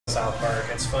South Park.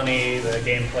 It's funny. The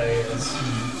gameplay is,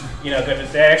 good.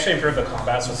 They actually improved the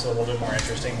combat, so it's a little bit more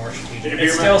interesting, more strategic.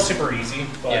 It's still super easy,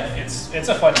 but it's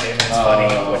a fun game. It's funny,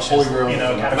 which is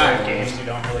category of games you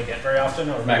don't really get very often.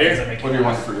 Or games that make what do you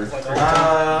want for your?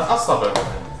 I'll stop it.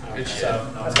 Good shit.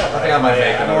 So that's I think I might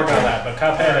make I'm working on that, but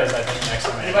Cuphead is I think next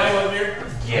time. Anybody want a beer?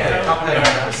 Yeah, Cuphead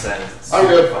 100%. I'm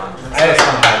good. Fun. It's the first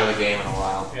time I've had with a game in a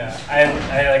while. Yeah,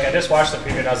 I just watched the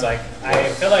preview and I was like, I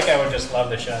feel like I would just love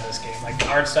the shit out of this game. Like the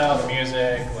art style, the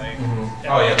music, like.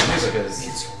 Oh yeah, the music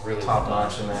is really top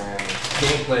notch in there. And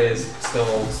gameplay is still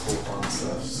old school fun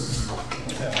stuff.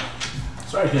 Yeah.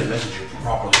 Sorry I didn't message you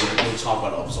properly when we talk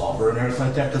about Absolver and everything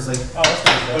like that, because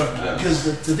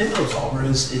the thing with Absolver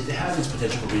is it has its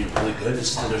potential for being really good. It's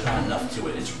still, there's not enough to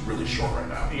it. It's really short right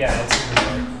now. Yeah, it's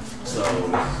really so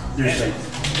there's like,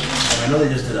 I know they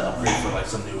just did an upgrade for like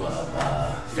some new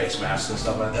face masks and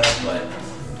stuff like that, but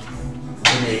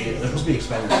they're supposed to be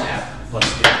expanding the map, plus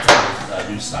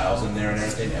getting new styles in there and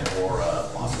everything, and more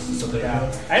bosses and stuff.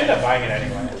 I ended up buying it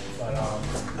anyway, but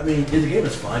I mean, the game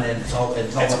is fun, and it's all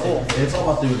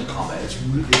about doing the combat. It's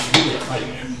really a fighting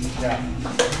game. Yeah,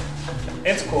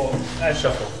 it's cool. I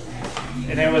shuffle.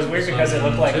 And it was weird because it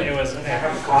looked like it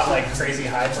caught like crazy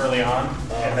hype early on,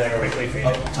 and then it quickly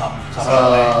faded. Top.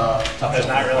 There's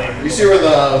not really. You see where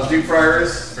the deep fryer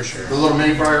is? For sure. The little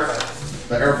mini fryer,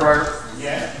 the air fryer.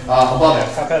 Yeah. Above it.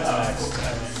 Cuphead's next.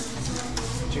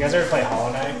 Did you guys ever play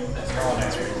Hollow Knight? Hollow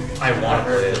Knight's really good. I want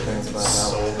to play it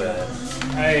so bad.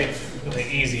 I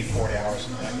like easy 40 hours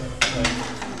in that game.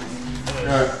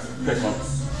 Alright, pick one.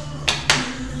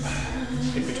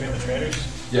 Pick between the traders.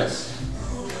 Yes.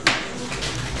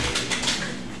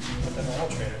 But then they're all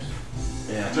traders.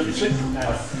 Yeah.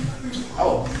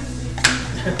 Oh.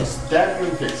 Stab you in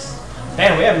the face.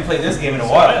 Man, we haven't played this game in a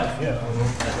while. Yeah.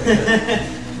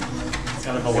 It's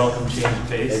kind of a welcome change of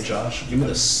Hey pace. Josh, give me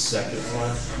the second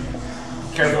one.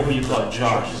 Careful who you call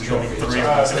Josh. There's only three of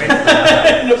us. The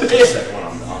second one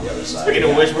on the other side. Speaking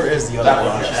of which, where is the other That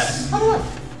Josh one, at?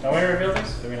 Don't we reveal this?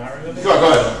 Did we not reveal this? Go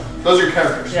ahead. Those are your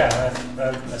characters. Yeah,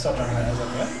 I saw that. I was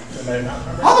like, what? Did I not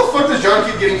remember? How the fuck does John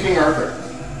keep getting King Arthur?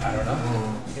 I don't know.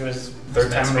 He was Third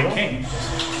time to be in a row? king.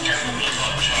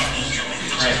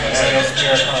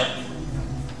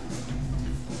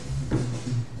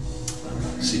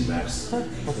 See Max.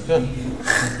 Good.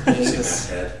 See Max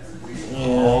head.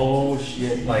 Oh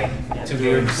shit. Like 2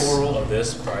 games of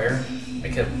this prior, I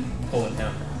kept pulling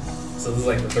him. So this is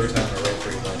like the third time in a row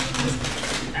pretty much.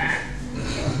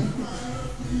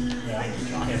 Yeah,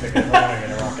 can't pick it. I'm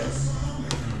gonna rocket.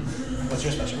 What's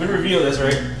your special? We reveal this,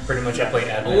 right? Pretty much I play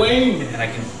admin, Wayne. and I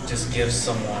can just give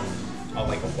someone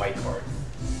like a white card.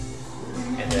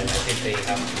 And then I think they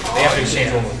have to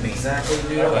exchange one with me. Exactly,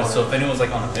 dude. So if anyone's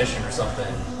like on a mission or something,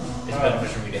 it's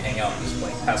beneficial for me to hang out and just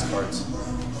play pass cards.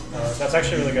 That's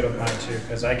actually really good with mine too,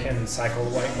 because I can cycle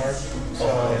the white card. So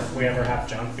if we ever have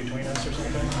junk between us or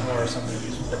something, or something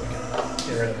useful, we can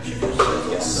get rid of the shooters.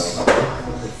 Yes.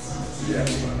 Yeah,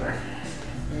 it's in there.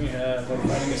 Yeah, but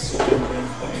finding a suit and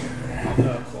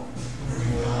oh, cool.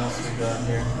 What else we got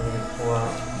here? What do we pull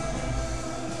out?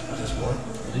 Is this one?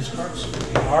 Are these cards?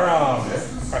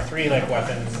 Our three like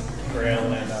weapon, grail,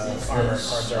 and armor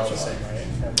cards are all the same, right?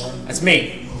 Everyone? That's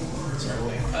me.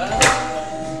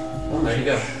 Well, there you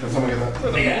go. Can someone get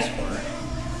that?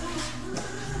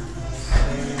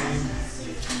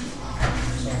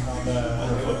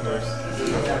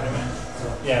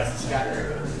 Yes.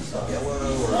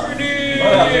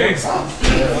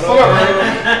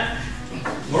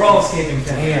 We're all escaping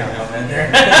Damn. now, man.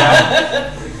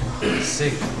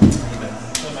 Sick.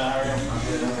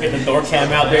 Get the door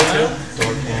cam out there too.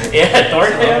 Door cam. Yeah, door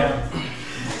cam.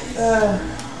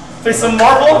 Play some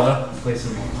Marvel. Play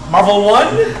some more. Marvel 1.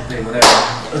 Play whatever.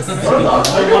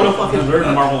 I want to fucking learn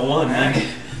Marvel 1, man.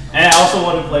 And I also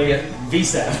want to play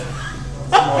VSAT.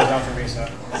 I'm always down for Visa.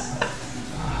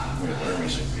 We're going to learn me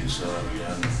some pizza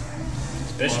again.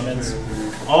 Fisherman's.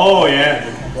 Oh yeah,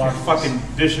 our fucking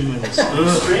fishermen.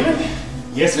 Streaming?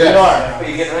 Yes, we Yes. are. Are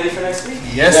you getting ready for next week?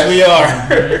 Yes, we are.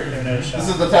 This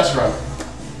is the test run.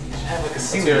 Have like a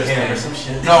single cam or some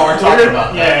shit. No, we're talking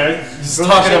about that. Yeah, just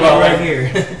talking about right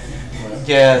here.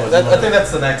 Yeah, I think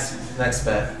that's the next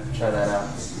bet. Try that out.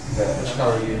 Which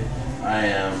color are you? I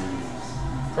am.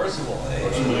 Percival.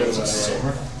 Is it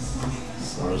silver?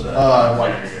 Or is that?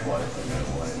 White. White. Okay,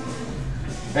 white.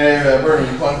 Hey, Bernie,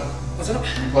 you playing? What's up?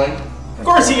 You playing? Of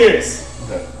course he is.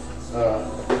 Okay.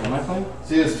 Am I playing?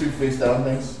 See those two face down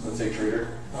things that say trader?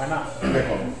 Why not? Pick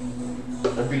one.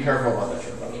 But be careful about that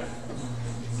shit, by the way.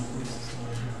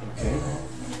 Okay.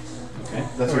 Okay.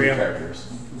 That's Who what are your you? character is.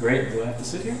 Great. Do I have to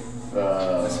sit here?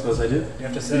 I suppose I do. You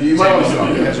have to sit. You might want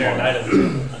to because you're a knight of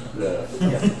the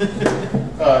table.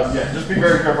 Yeah, just be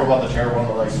very careful about the chair. One of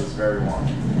the legs is very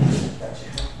wonky.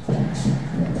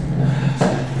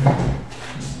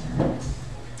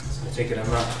 So I take it I'm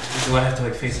not. Do I have to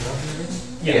like face it up and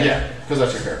everything? Yeah, because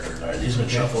that's your character. Alright, these have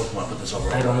been shuffled. Come on, put this over.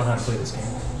 I don't know how to play this game.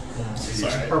 It's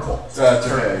purple. It's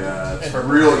okay. It's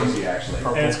real easy, actually.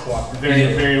 And it's cooperative.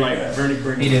 Very light. Very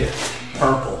He did it.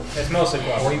 purple. It's mostly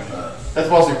cooperative. That's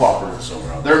mostly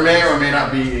cooperative. There may or may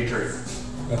not be a traitor.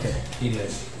 Okay. He did it.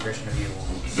 Version of you.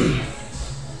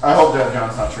 I hope that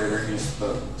John's not traitor. He's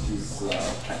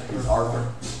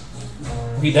Arthur.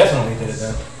 He definitely did it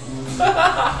then.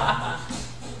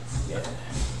 Yeah.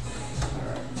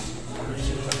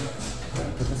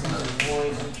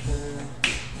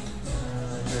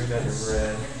 You got your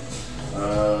red.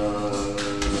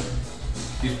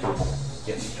 He's purple.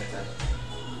 Yeah, like that.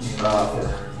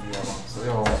 So they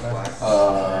all black.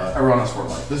 everyone has 4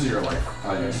 life. This is your life.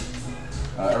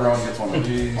 Everyone gets one of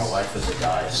these. My life is a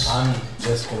dice. I'm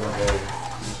just gonna go.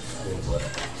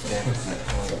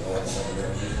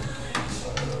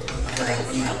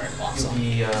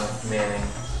 Manning.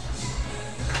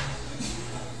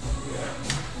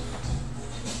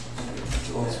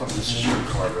 This is your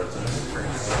card right there. I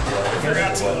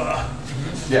forgot to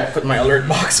Yeah. put my alert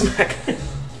box back.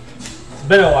 It's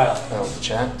been a while. Oh, the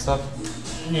chat stuff?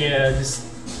 Yeah, just.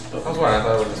 I was wondering, I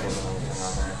thought it was just wasn't anything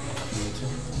on there.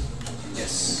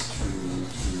 Yes.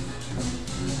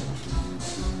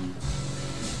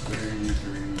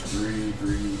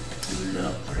 3.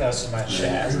 That was my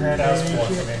chat. Isn't that? That was 4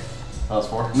 for me. That was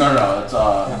 4? No,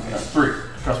 it's 3.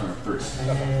 Trust me, 3.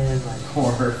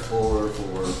 4, 4, 4, 4,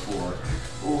 4,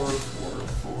 4,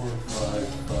 5,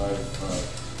 5,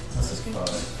 5. What's this game?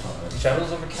 5.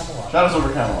 Shadows over Camelot. Shadows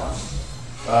over Camelot.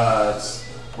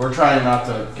 We're trying not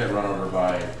to get run over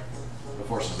by the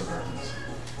forces of darkness.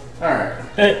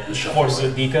 Alright. Forces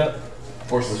of Dika.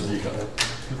 Forces of Eco.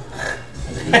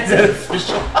 Is that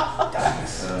official?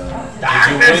 Did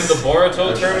you win the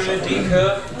Boruto tournament,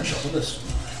 D-Cup? I shuffle this.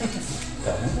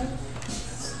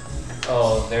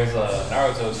 Oh, there's a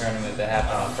Naruto tournament that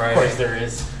happened on Of Friday. course there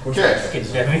is. Okay.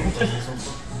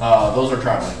 Those are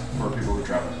traveling, for people who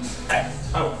travel.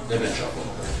 Oh, they've been shuffled.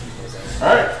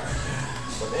 Alright.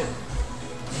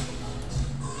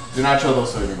 Do not show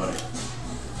those to anybody.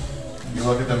 You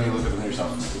look at them, you look at them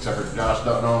yourself. Except for Josh,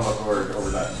 no one look over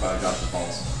that by Josh's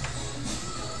balls.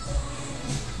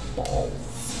 I'm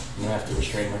gonna have to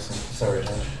restrain myself. Sorry,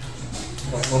 Josh.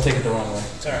 Don't take it the wrong way.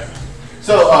 It's alright.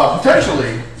 So,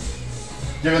 potentially,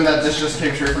 given that this just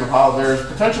came straight from the pile, there's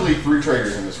potentially 3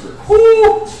 traitors in this group.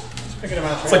 Woo! Picking them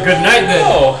out. It's a good night then.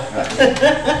 Oh.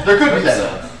 There could be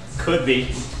that. Could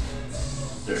be.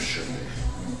 There should be.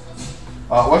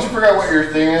 Once you figure out what your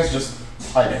thing is, just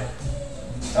hide it.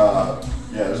 Yeah,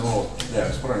 there's a little. Yeah,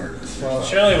 just put on your. Well,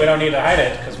 surely we don't need to hide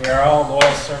it because we are all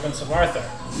loyal servants of Arthur.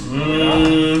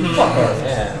 Fuck off.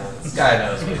 Yeah, this guy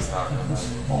knows what he's talking about.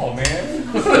 Oh man.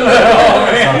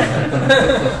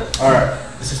 All right.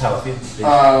 This is how I feel. He's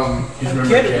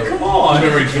remembering Come on.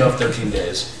 He's remembering Kale 13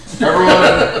 days.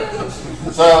 Everyone.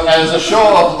 So, as a show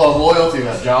of the loyalty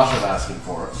that Josh is asking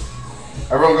for,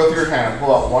 everyone go through your hand,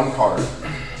 pull out 1 card,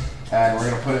 and we're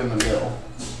gonna put it in the middle.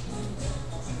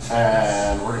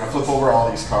 And we're gonna flip over all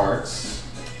these cards,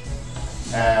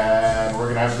 and we're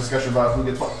gonna have a discussion about who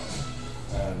gets what.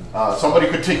 Somebody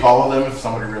could take all of them if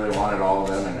somebody really wanted all of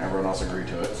them, and everyone else agreed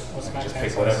to it. What's the max Just hand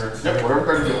pick size? whatever. Yep, whatever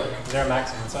card you feel like. Is there a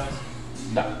max hand size?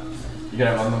 No, you can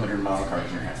have unlimited amount of cards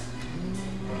in your hand.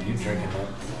 You drinking that?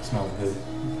 Smells good.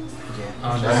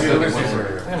 On Yeah, the let me second see. one.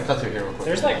 I'm gonna cut through here real quick.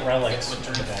 There's like relics in the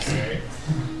back, right?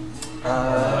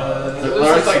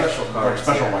 There's like special cards,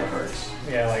 special yeah. white cards.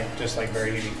 Yeah, like just like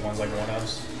very unique ones, like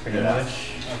one-ofs. Pretty Yeah. much.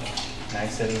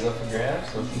 Nice settings up for grabs,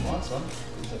 so if you want some,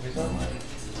 please have yourself.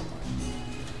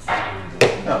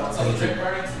 No.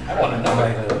 I want to know.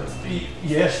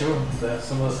 Yeah, sure.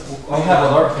 I'll have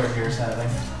what Arthur here is having.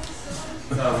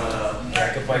 I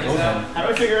could fight those in. How do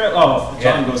I figure out? Oh,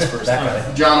 John goes first. That guy.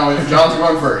 John's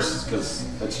going first because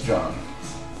it's John.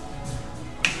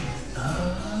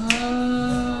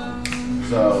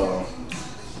 So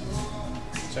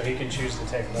So he can choose to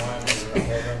take one or hold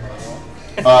them or what?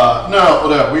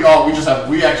 no,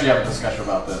 we actually have a discussion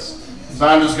about this. So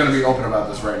I'm just gonna be open about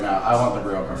this right now. I want the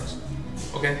Grail cards.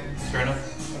 Okay, fair enough.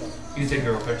 You can take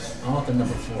girl first. I want the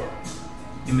number 4.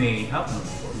 You may have number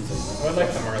 4. I would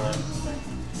like the Merlin.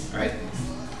 Alright.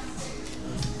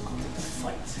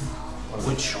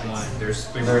 Which one? There's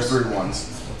 3. There's 3 ones.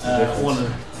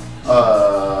 One.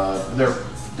 They're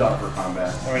done for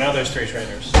combat. Oh, we know there's 3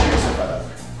 traders. Except by that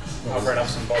way. Offering up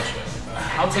some bullshit.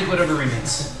 I'll take whatever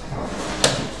remains.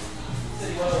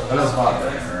 That is vodka,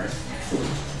 right?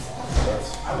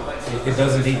 It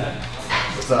does indeed.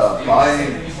 It's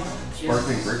buy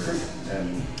sparkling grapefruit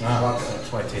and vodka.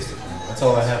 That's why I taste it. That's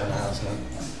all I have in the house, man.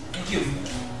 Thank you.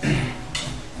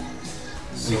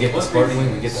 We get the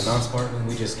sparkling, we get the non-sparkling,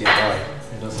 we just get by.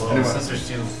 It doesn't Well, since there's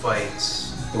 2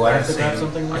 fights, do I have to grab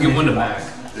something? I'll give one to Mac.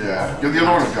 Yeah, give the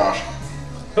other one to Josh.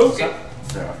 Okay.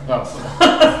 Yeah. Oh.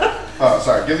 Oh,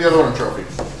 sorry. Give the other one a trophy.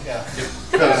 Yeah.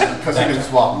 Because you can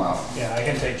swap them out. Yeah, I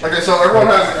can take. Okay, so everyone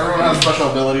has special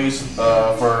abilities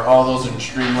for all those in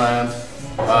Streamland.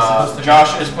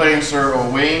 Josh is playing Sir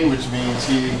Owain, which means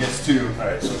he gets to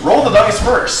roll the dice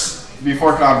first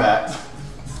before combat,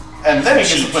 and then he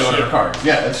gets to play whatever card.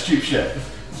 Yeah, it's cheap shit.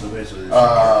 So basically,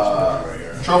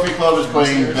 Trophy Club is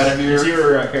playing It's Bedivere.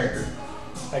 your character.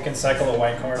 I can cycle a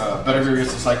white card. Bedivere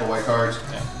gets to cycle white cards.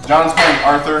 John's playing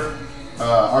Arthur.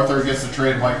 Arthur gets to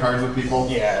trade white cards with people.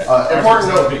 Yeah.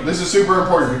 Important note, this is super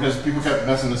important because people kept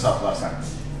messing this up last time.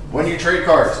 When you trade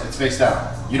cards, it's face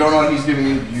down. You don't know what he's giving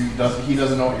you. He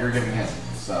doesn't know what you're giving him.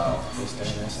 So,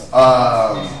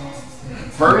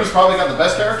 Bernie's probably got the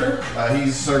best character.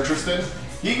 He's Sir Tristan.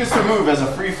 He gets to move as a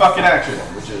free fucking action,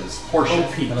 which is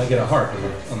horseshit. And I get a heart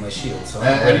on my shield, so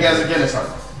And he has a Guinness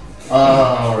heart.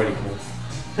 I'm already cool.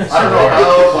 I don't know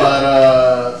how,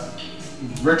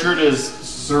 but Richard is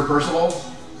Sir Percival,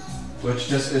 which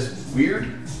just is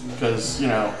weird because, you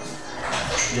know,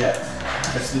 yeah,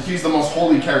 he's the most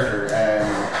holy character, and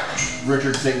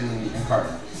Richard Satan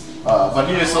incarnate. But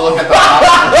he gets to look at the top.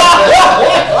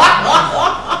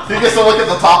 He gets to look at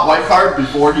the top white card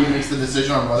before he makes the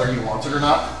decision on whether he wants it or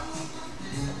not.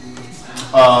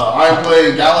 I'm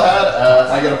playing Galahad.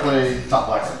 I get to play top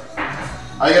black card.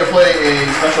 I get to play a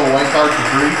special white card for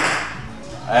free.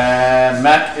 And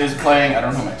Mac is playing. I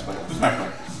don't know who Mac's playing. Who's Mac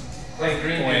playing? Playing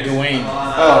green. Gawain.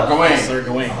 Oh, Gawain. Sir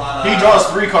Gawain. He draws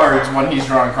 3 cards when he's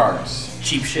drawing cards.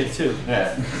 Cheap shit too.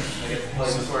 Yeah.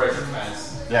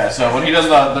 Yeah, so when he does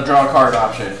the draw card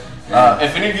option,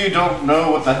 if any of you don't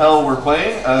know what the hell we're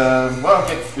playing, well,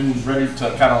 get ready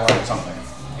to kind of learn something.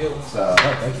 So,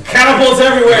 Catapults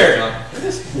everywhere!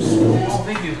 Oh,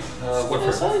 thank you. What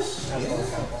for size?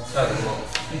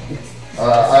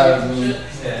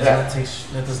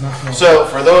 That does not know. So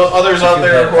for those others out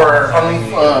there who are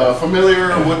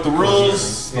unfamiliar with the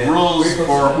rules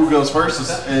for who goes first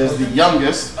is the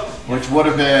youngest, which would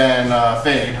have been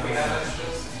Fade.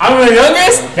 I'm the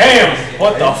youngest? Damn!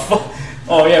 What the fuck?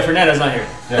 Oh yeah, Fernando's not here.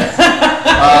 Yeah.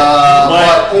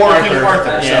 Or King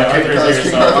Arthur. Yeah, because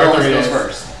King Arthur always goes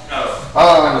first.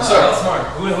 So smart.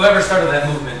 Whoever started that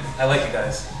movement, I like you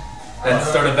guys. That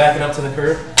started backing up to the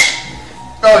curb.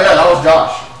 Oh yeah, that was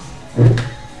Josh.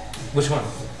 Which one?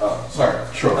 Oh, sorry.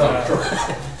 Sure. I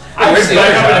was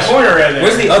back up in the corner right there.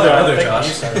 Where's the other I think Josh?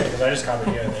 You started because I just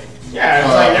copied you, I think. Yeah,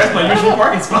 it's like that's my usual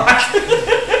parking spot.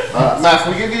 Matt,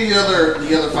 we give you the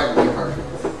other fight one card.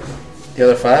 The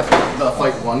other 5? The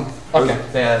fight one. Okay.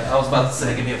 Yeah, I was about to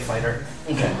say, give me a fighter.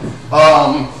 Okay.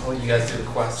 I'll let you guys do the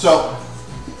quest. So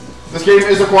this game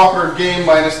is a cooperative game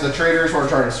minus the traders who are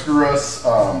trying to screw us.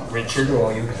 Richard or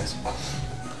all you guys?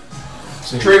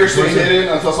 Traders stay hidden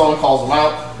until someone calls them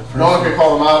out. No one can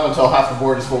call them out until half the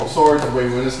board is full of swords. The way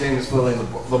we win this game is filling the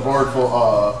board full.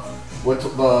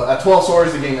 At 12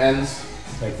 swords, the game ends.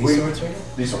 Like these swords right here?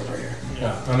 These swords right here.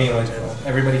 Yeah. I mean, like,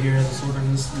 everybody here has a sword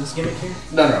in this gimmick here?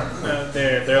 No.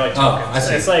 They're like tokens. I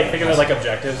see. It's like think of it as like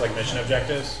objectives, like mission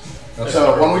objectives. Okay.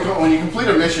 So when you complete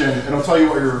a mission, it'll tell you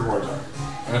what your rewards are.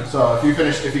 So if you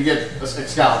get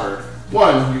Excalibur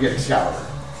 1, you get Excalibur,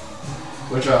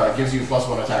 which gives you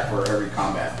 +1 attack for every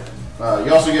combat.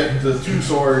 You also get the 2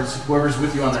 swords. Whoever's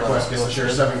with you on that quest gets to share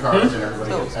 7 cards, and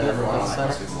everyone on that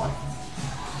quest gets 1.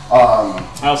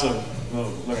 I also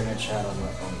look at that chat on my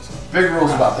phone. So. Big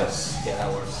rules about this. Yeah,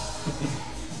 that works.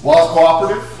 While it's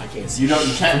cooperative, I can't see. you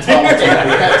can't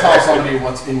tell somebody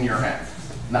what's in your hand.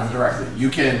 Not directly. You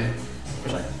can,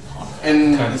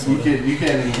 and you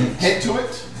can hint to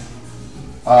it.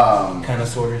 Kind of,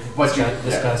 sort of. But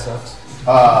this guy sucks.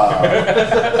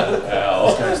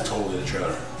 this guy's totally the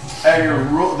trailer. And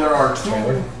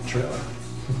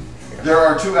there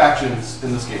are 2 actions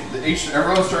in this game.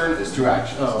 Everyone's turn is 2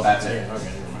 actions. Oh, that's it. Okay,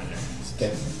 never mind.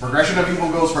 Okay. Progression of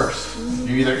evil goes first.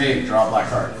 You either A, draw a black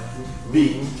card.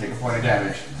 B, take a point of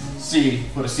damage. C,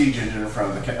 put a siege engine in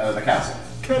front of the castle.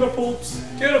 Catapults.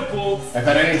 If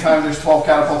at any time there's 12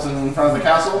 catapults in front of the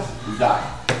castle, we die.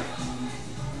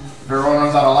 If everyone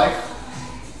runs out of life,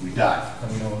 we die.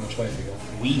 Let me know which way you go.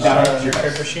 We die. Your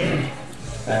character sheet.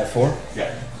 4?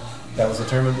 Yeah. That was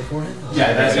determined beforehand?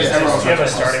 Yeah, that's You just everyone's have a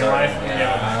turn. starting life. And you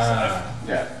have a max life.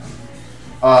 Yeah.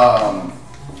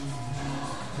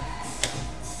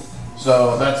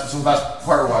 So that's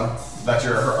part 1. That's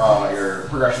your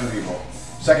progression of evil.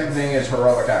 Second thing is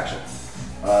heroic action.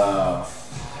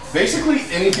 Basically,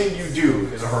 anything you do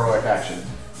is a heroic action.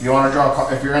 If you want to draw,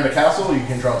 if you're in the castle, you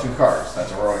can draw 2 cards.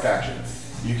 That's a heroic action.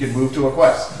 You can move to a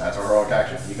quest. That's a heroic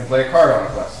action. You can play a card on a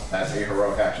quest. That's a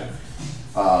heroic action.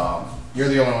 You're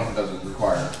the only one who doesn't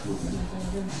require movement.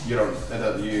 You don't.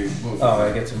 You move. Oh,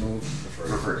 I get to move for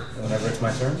free. Whenever it's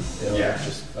my turn. Yeah.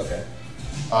 Just okay.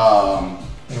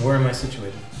 And where am I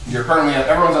situated? You're currently at.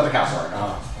 Everyone's at the castle right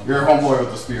now. Oh, okay. You're a homeboy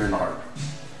with the spear in the heart.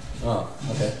 Oh,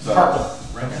 okay. So, Purple.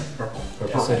 Right here. Purple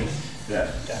Purple. City.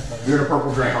 Yeah. You're the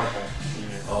purple drink.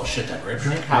 Oh shit, that grape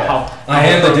drink? How? I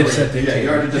am the dipset dictator. Yeah, you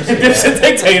are the Dipset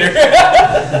dictator.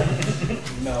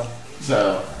 No.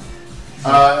 So,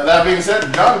 that being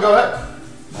said, John, go ahead.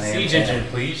 Siege engine,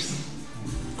 please.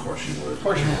 Of course you would. Of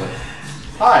course you would.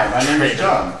 Hi, my name is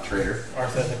John, trader.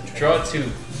 Arthur. Draw 2. Yeah,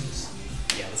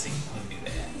 let's see. Let me do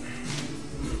that.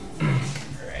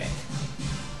 Alright.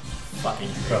 Fucking.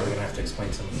 You're probably gonna have to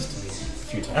explain some of this to me a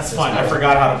few times. That's fine. I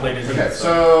forgot how to play this. Okay,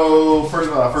 so first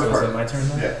So part. is it my turn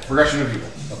now? Yeah, progression of evil.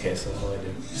 Okay, so what do I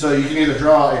do? So you can either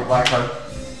draw a black card.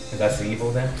 Is that the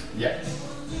evil then? Yeah.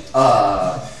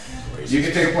 You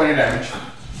can take a point of damage,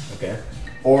 Okay.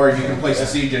 or you can place a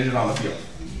siege engine on the field.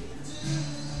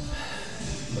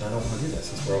 But I don't want to do that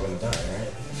since we're all gonna die,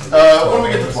 right? When we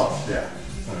get to 12, yeah.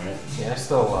 Alright. Yeah,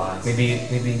 still alive. Maybe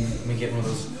let me get one of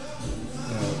those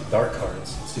dark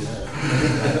cards. Let's do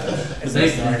that. Is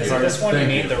this one you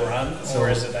need the run, or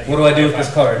is it that you What do I do with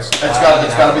this card? It's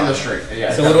got to be the straight.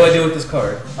 Yeah. So what do I do with this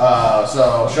card?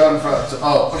 So show in front. So,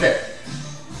 oh, okay.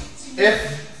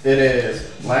 If it is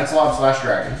Lancelot /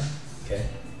 Dragon, Okay.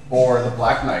 or the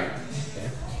Black Knight, Okay.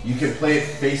 you can play it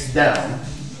face down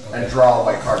and draw a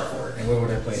white card for it. And where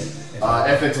would I play it?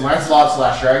 If it's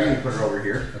Lancelot / Dragon, you put it over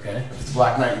here. Okay. If it's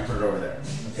Black Knight, you put it over there.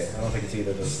 Okay. I don't think it's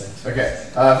either of those things. Okay. If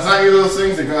it's not either of those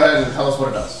things, then go ahead and tell us what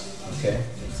it does. Okay.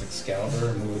 It's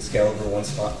Excalibur. Move Excalibur 1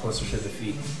 spot closer to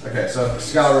defeat. Okay, so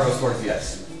Excalibur goes towards the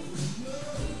S.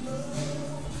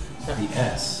 The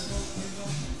S.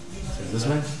 So is this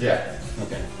way? Yeah.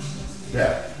 Okay.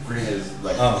 Yeah. Green is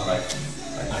like. Oh. like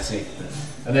I see.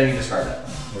 and then you discard that.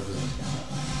 What was it?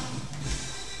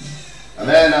 And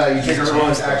then you take a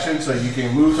heroic action, so you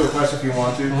can move to a quest if you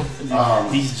want to.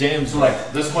 These gems. So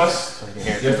like this quest, you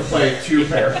have to play 2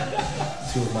 pair.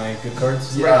 2 of my good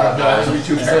cards? Yeah, no, it's gonna be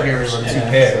 2 pair. 2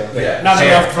 pair. Yeah. Not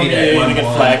enough from Defeat me it. to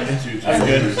get flagged. That's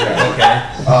good. Okay.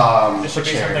 This should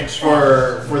be something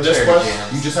strong. For this Charity quest,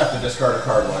 jams. you just have to discard a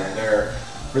card while you're there.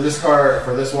 For this card,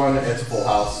 for this one, it's a full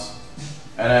house.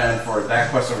 And then for that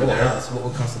quest over Full there, house. What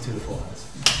would constitute a full house?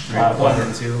 1 1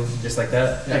 and 2, just like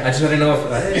that? Yeah. I just want to know if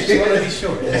I just want to be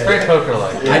sure. It's very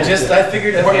poker-like. I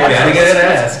figured I gotta get it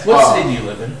asked. What city do you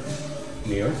live in?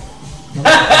 New York?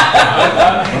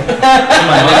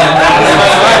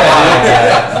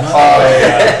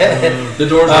 The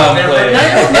doors are play.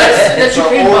 That you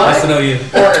came by. Nice to know you.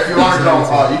 or if you want to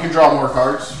draw, you can draw more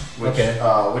cards. Which, Okay.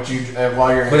 Which you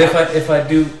while you're. But if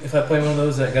I play one of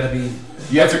those, that gotta be.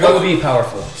 You have to what go. would be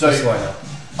powerful? So just so I know.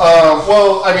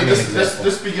 Well, I mean, Give me an example.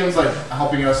 this begins like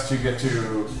helping us to get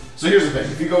to. So here's the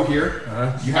thing: if you go here,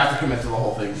 Uh-huh. you have to commit to the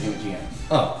whole thing in the end.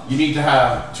 Oh, You need to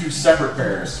have 2 separate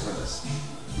pairs for this.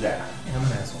 Yeah. I'm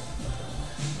an asshole.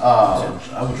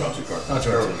 I would draw 2 cards. I'll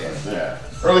draw 2, yeah. Yeah.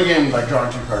 Early game, like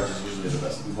drawing 2 cards is usually the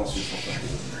best, the most useful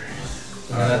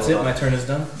thing. And that's it. My turn is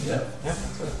done. Yeah.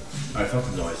 Alright,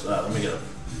 fucking noise. Let me get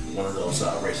one of those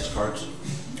racist cards.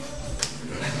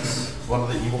 One of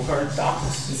the evil cards.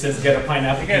 It says get a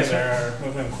pineapple. You guys are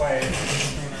moving quiet.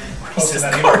 Close to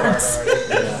that evil card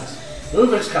already.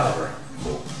 Move Excalibur.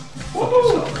 Cool. Fuck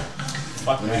Excalibur.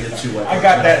 Fuck Let me get 2 white I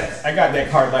got that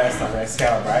card last time,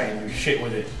 Excalibur. I didn't do shit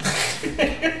with it.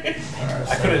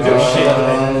 I couldn't do shit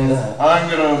with it. I'm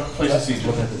gonna place a siege.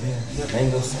 Look at the beer.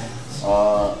 Mango sands.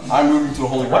 I'm moving to a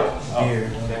holy grail. Beer.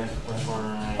 Which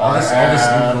one? All this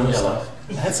And- blue stuff.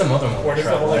 I had some other one. Where does the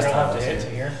travel whole last girl time have I to was hit to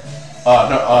here. here?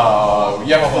 No,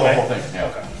 you have to fill the Okay. whole thing. Yeah.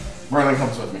 Okay. Merlin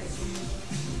comes with me.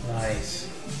 Nice.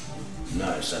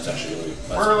 Nice, that's actually really.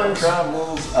 Merlin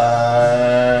travels,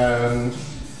 and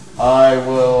I There's the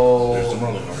will.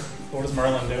 Merlin card. What does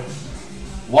Merlin do?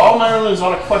 While Merlin is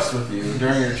on a quest with you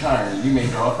during your turn, you may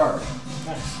draw a card.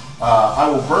 Nice. I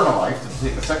will burn a life to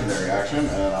take a secondary action,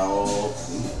 and I will.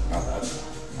 Not bad.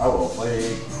 I will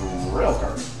play Grail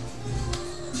card.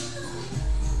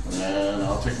 And then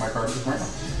I'll take my cards with Merlin.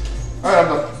 Alright,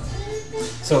 I'm done.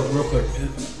 So, real quick,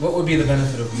 what would be the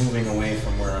benefit of moving away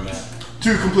from where I'm at?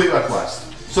 To complete that quest.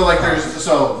 So, like,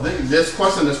 this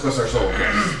quest and this quest are solo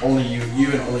quests. Only you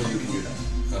and only you can do them.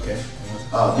 Okay.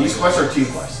 These quests are team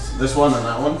quests. This one and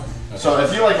that one. So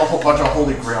if you like a whole bunch of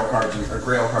Holy Grail cards or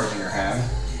Grail cards in your hand,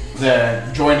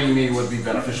 then joining me would be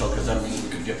beneficial because that means we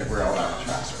could get the grail that much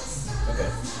faster. Okay.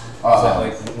 Is that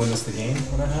like when it's the game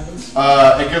when that happens?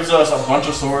 It gives us a bunch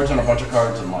of swords and a bunch of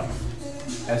cards and life.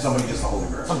 And somebody gets the holy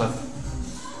grail.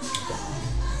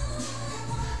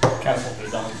 Catapult me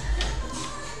down.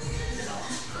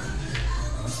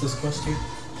 What's this quest here?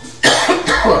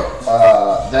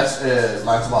 This is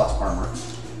Lancelot's armor.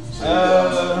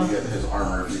 So you get his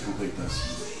armor if you complete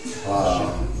this.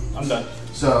 I'm done.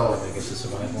 So I get to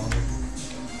survive longer.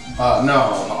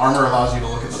 no, the armor allows you to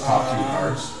look at the top 2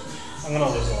 cards. I'm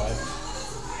gonna lose a life.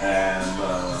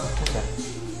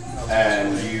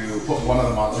 And you put one of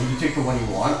them on. You take the one you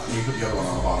want, and you put the other one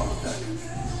on the bottom of the deck.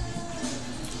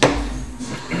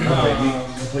 Okay, you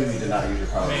completely did not use your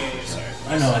power. Sorry.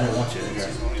 I know, I didn't want you to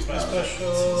Use my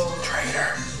special.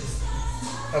 Traitor.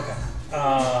 Okay.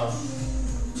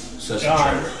 Says John,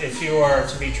 traitor. if you are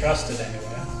to be trusted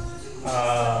anyway,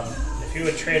 if you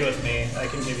would trade with me, I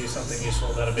can give you something useful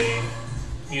that'll be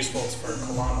useful for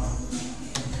Camelot.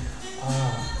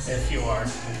 If you are,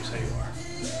 and you say you are.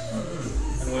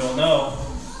 And we will know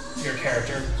your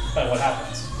character by what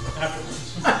happens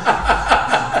afterwards.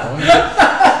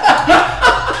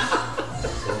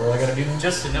 So what do I gotta do now?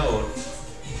 Just to note,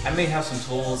 I may have some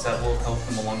tools that will help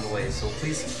them along the way, so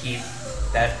please keep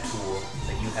that tool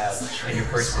that you have in your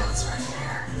person.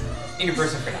 In your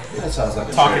person for now. That sounds like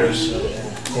a Talking traitor.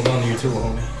 Hold on to your tool,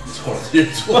 homie.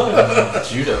 It's one of your tools.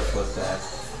 Judo flipped that.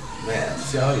 Man,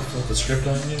 see how he flipped the script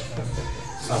on you?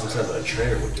 Sounds like a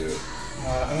traitor would do.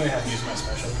 I'm going to have to use my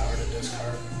special power to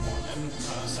discard one and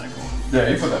cycle one. Yeah,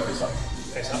 you put that face up.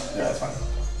 Face up? Yeah, that's fine.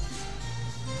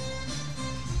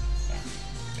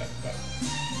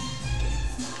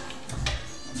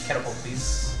 Catapult,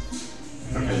 please.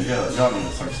 Okay, you don't need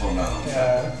to start slowing down.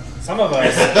 Yeah. Some of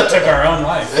us took our own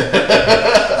life.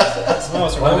 Some of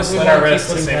us are Why willing to would we slit want our to keep wrists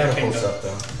to putting save the catapults kingdom. up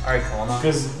though? Alright, Camelot.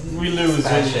 Because we lose.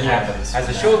 Bad shit happens. As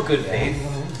a show of good faith,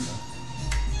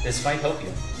 this might help you.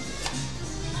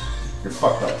 You're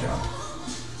fucked up, John.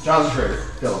 John's a traitor.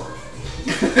 Kill him.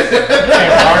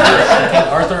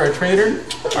 Arthur a traitor?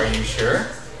 Are you sure?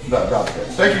 No, John's good.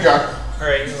 Thank you, John.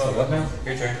 Alright, you're So welcome. what now?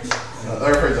 Your turn.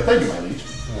 Thank you, my liege.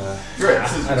 Great.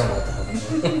 I don't know what the hell I'm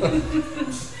doing.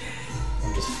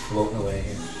 I'm just floating away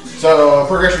here. So,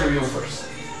 progression review first.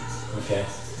 Okay.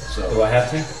 So, Do I have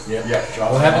to? yeah,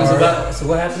 John. What happens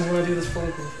what happens when I do this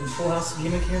full house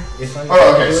gimmick here? If I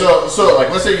Oh, okay. do So, like,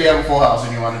 let's say you have a full house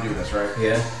and you want to do this, right? it?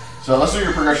 Yeah. So, let's do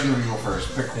your progression review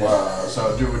first. Pick, Yeah.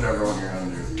 so do whichever one you're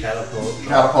going to do. Catapult.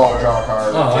 Catapult, draw a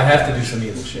card. Oh, I have to do some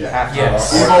evil shit. Yeah.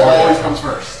 Yes. Evil always comes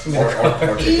first.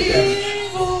 Or take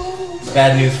the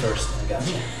Bad news first. I got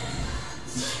you.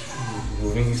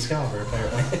 Moving Excalibur,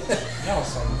 apparently. No,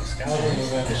 some Excalibur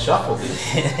movement. The shuffle,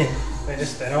 dude.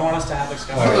 They don't want us to have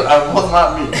Excalibur. That was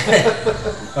not me.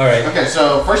 Alright. Okay,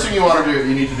 so first thing you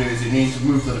need to do is you need to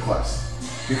move to the quest.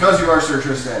 Because you are Sir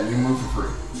Tristan, you move for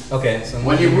free. Okay, so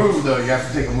When you move, though, you have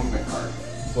to take a movement card.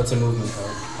 what's a movement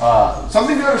card?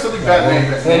 Something good or something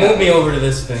bad. Well, move me over to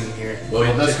this thing here.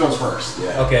 Well, this goes first.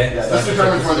 Yeah. Okay. Yeah, so I this have to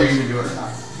determines take whether this you can do it or not.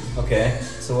 first. Okay.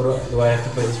 So what do I have to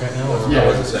play this right now? Or? Yeah.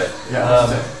 What does it say? Yeah,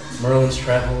 that's it. Merlin's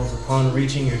travels. Upon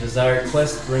reaching your desired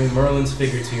quest, bring Merlin's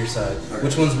figure to your side. Okay.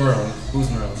 Which one's Merlin? Who's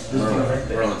Merlin?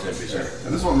 Merlin's gonna be sir.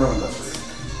 And this one Merlin does for you.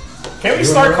 You Can we and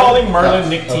start Merlin? calling Merlin Yeah.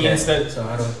 Nick T Okay. instead? So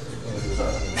how do I?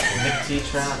 Nick T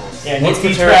travels. Yeah, Once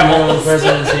Nick T prepared, Merlin travels.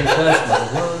 present in the same quest. Blah,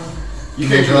 blah, blah. You You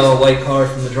can can draw draw. a white card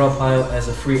from the draw pile as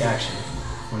a free action.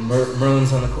 When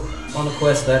Merlin's on the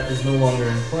quest, that is no longer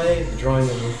in play. The drawing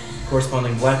of the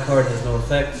corresponding black card has no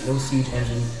effect. No siege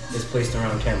engine is placed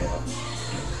around Camelot.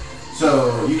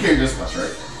 So you came this quest,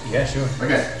 right? Yeah, sure.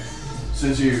 Okay.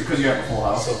 Because you have a full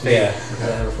house. Yeah.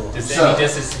 Okay. I have a full house. Does So, any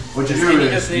destination what you does do any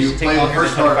is destination you take play the longer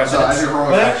first than 25 card. So as minutes? your heroic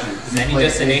What? action, Does you any play a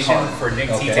destination card for Nick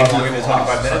T Okay. take on longer your than full house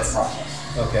 25 to start minutes? the process.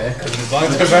 Okay. As long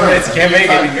as Because 25 minutes can't make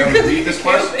anytime you it. complete this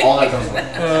quest, all that goes away.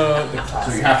 The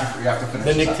So you have to finish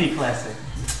The Nick this T classic. up.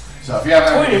 So if you have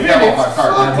all 5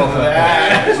 cards, I have all 5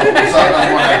 cards. so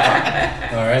that's one at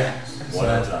All right. One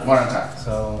at a time. a time. One at a time.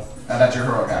 So. And that's your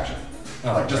heroic action.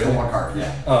 Oh, Like just really? the one card.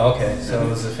 Yeah. Oh, okay. So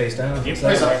is it face down? You Face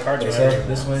play up? the white cards Face whenever up? you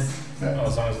This way? Oh,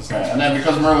 as long as it's Okay. not. And then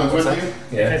because Merlin's with you,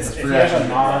 Yeah. If free you have action. a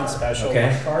non-special Okay.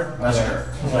 white card, that's Yeah. your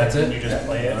turn. That's then it? you just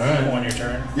play it Alright. on your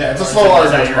turn. Yeah, it's a Or slow is order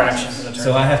that your process. action for the turn?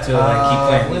 So I have to like keep I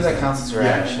playing. believe that counts as your Yeah.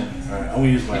 action. Alright, I'm gonna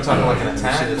use my. You talking like an You see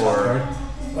attack the top or- card?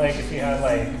 Like if you had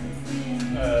like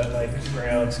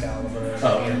Grail, Excalibur,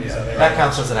 Oh, any of these yeah. other. That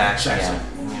counts as an action, Action.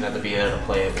 yeah. You have to be able to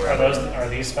play it Are wherever.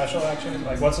 these special actions?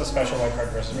 Like what's a special white card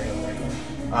versus regular white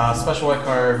card? Special white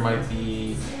card might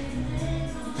be.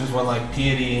 There's one like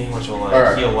Piety, which will like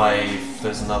Alright. heal life.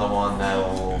 There's another one that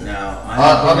will. Now,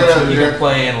 I'm gonna you do can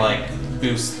play and like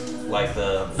boost like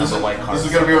the This white is cards.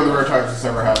 going to be one of the rare times this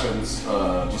ever happens,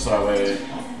 just so that way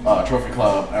Trophy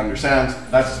Club understands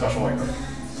that's a special white card.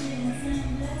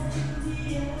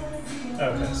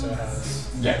 Okay, so it has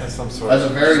Yeah, That's some sort that's a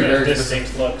of. very, a very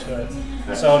distinct look to it.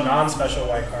 Yeah. So non-special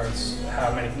white cards,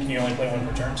 how many can you only play one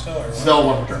per turn still, or what? Still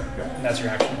one per turn. Yeah. And that's your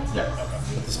action. Yeah. Okay.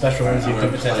 But the special ones you I'm could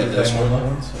gonna potentially play this play more one.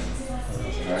 than once.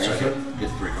 So I get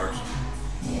 3 cards.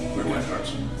 3 white cards.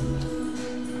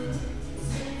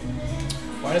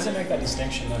 Why does it make that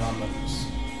distinction then on the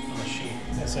sheet?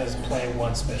 It says play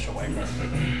one special white card.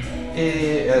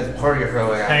 As part of your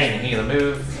heroic action, Hey. you can either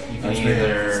move, you can That's me.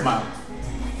 either Smile.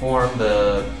 perform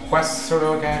the quest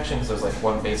heroic action, so there's like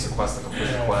one basic quest to complete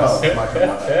the Oh, quest. my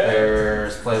God.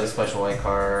 There's play the special white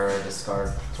card,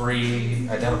 discard 3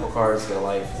 identical cards, get a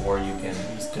life, or you can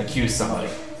accuse somebody.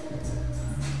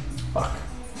 Fuck.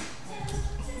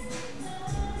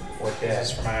 Is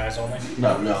this for my eyes only?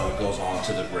 No. No, it goes on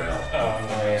to the grail. Oh,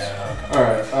 yeah. Okay.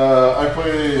 Alright, I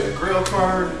play a Grail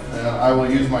card, and I will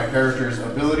use my character's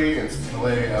ability and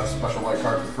play a special white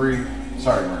card for free.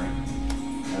 Sorry, Murray.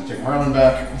 And take Merlin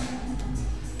back.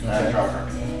 And draw a card.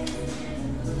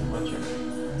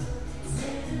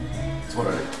 That's what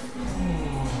I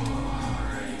do.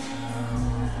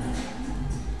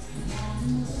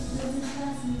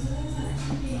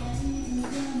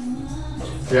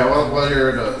 Yeah,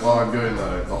 while I'm doing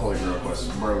the Holy Grail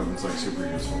quest, Merlin's like super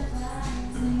useful.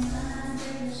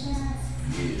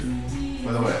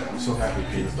 By the way, I'm so happy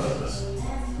Pete's does this.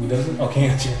 Who doesn't? Oh,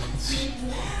 Kanji.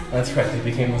 That's right, they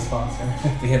became the sponsor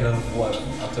at the end of what,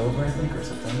 October, I think, or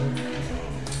September?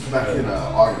 Back in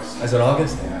August. Is it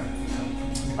August? Yeah.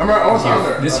 I remember I was down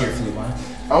there. This year flew by.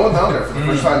 I went down there for the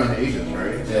first time in ages,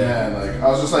 right? Yeah. And like I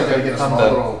was just like gonna get a small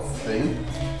little thing.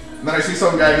 And then I see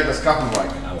some guy get this cup and I'm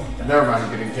like, I want that. never mind,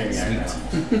 I'm getting King Yang now.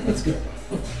 That's good.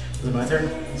 Is it my turn?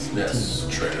 Yes,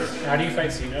 traitor. How do you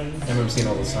fight Siege? I remember seeing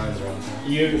all those signs around.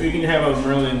 You can have a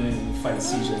Merlin and fight a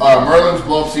siege. Merlin's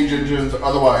blow up siege engines.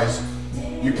 Otherwise,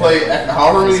 you play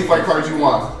however many fight cards you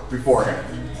want beforehand.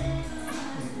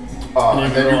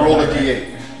 And then you roll a d8.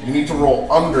 You need to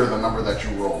roll under the number that you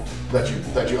rolled. That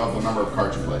you of the number of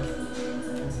cards you played.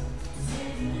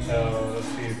 So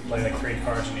if you play like 3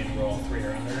 cards, you need to roll 3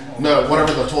 or under? No,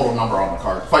 whatever the total number on the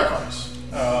card. Fight cards.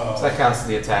 Oh. So that counts as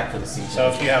the attack for the siege. So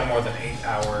if you have more than 8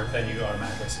 power, then you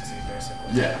automatically succeed,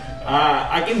 basically. Yeah.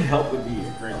 I can help with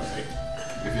the Grail, right?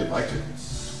 If you'd like to.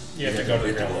 You have to go to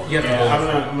the Grail. You have to Yeah,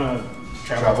 I'm gonna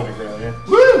travel to the Grail, yeah.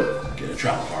 Woo! Get a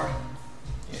travel card.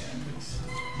 Yeah, please.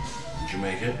 Did you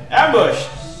make it? Ambush!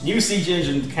 New siege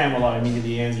engine Camelot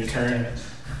immediately ends your turn.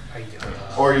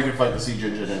 Or you can fight the siege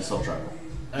engine and still travel.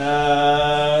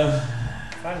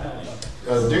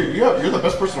 Dude, you're the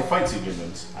best person to fight siege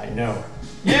engines. I know.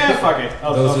 Yeah, fuck it.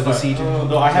 Those are the siege engines?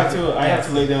 No, I have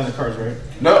to lay down the cards, right?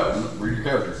 No, read your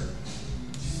character.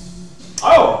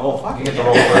 Oh, well, fuck You it. get to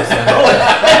roll first. Then.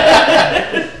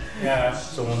 Yeah.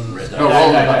 So one Red No, die. roll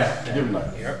the die, die. die. Give him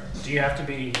that. Yep. Do you have to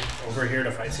be over here to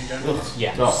fight Siege engines?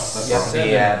 Yeah. No, that's You have wrong. to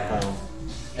be at.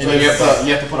 So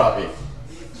you have to put up 8.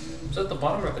 Is that the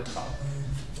bottom or at the top?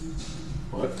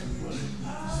 What?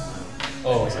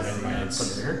 Oh, is it in my Put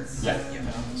it here. Yeah. Yeah.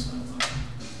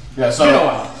 Yeah,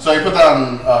 so you put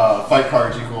down fight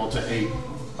cards equal to 8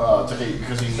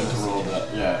 because you need to roll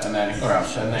that. Yeah, and then he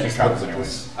travels. And then he travels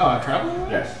anyways. Oh, I travel?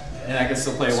 Yeah. And I can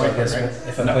still play a So I white card, guess right?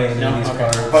 if I play any of these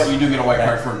cards, But you do get a white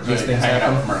card for These good things hanging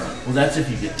out happen? with Merlin. Well, that's if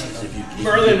you get these. If you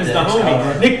Merlin is the get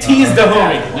homie. Nick T is the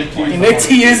homie. Nick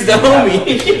T is the If homie.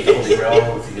 you get the Holy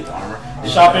Grail, if you get the armor.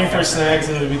 Shopping for snacks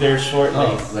and it'll be there shortly.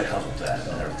 Oh, that comes with that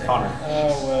and everything. Connor.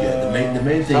 Yeah, the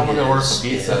main thing I'm gonna order is, some I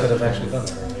pizza. could have actually done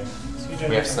that earlier.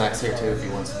 We have snacks here too if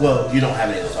you want some. well, you don't have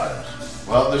any of those items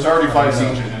Well, there's already 5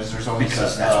 siege engines. There's only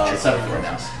because that's what you're 7 looking for now.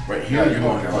 rounds. Right here, you're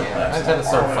going to like I that. tend to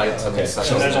start fighting some of these Okay,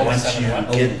 So there's only once 7 you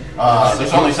left? get,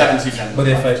 There's only 7 siege engines. But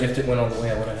if it went all the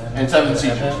way, I would have had it. And 7 Would I siege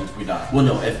have had engines, we die. well,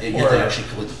 no, if you have Or- to actually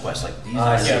complete the quest, like these.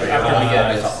 I items see. right After here, we are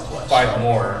get based off the quest. 5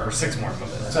 more or 6 more from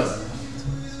it. 7.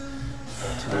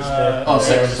 Oh,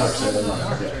 6. 6.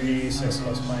 Sorry, 6. 3, 6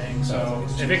 plus playing. So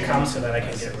if it comes to that, I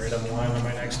can get rid of one on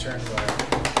my next turn, but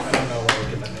I don't know where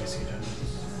we get that many Siege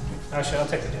engines. Actually, I'll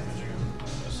take the damage again.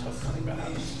 Just hope nothing bad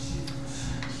happens.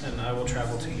 And I will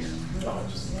travel to here.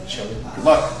 Good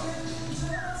luck.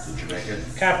 Did you make it?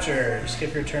 Capture.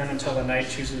 Skip your turn until the knight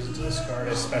chooses to discard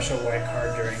a special white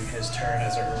card during his turn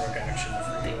as a heroic action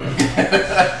for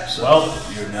you. So Well-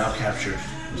 you're now captured.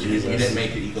 You didn't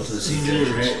make it. You go to the siege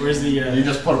engines. Where's the? You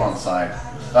just put them on the side.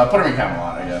 Put them in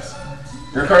Camelot, I guess.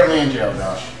 You're currently in jail,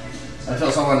 Josh.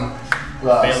 Until someone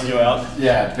bailed you out?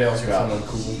 Yeah, bails you out. Someone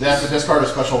cool. They have to discard a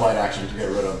special light action to get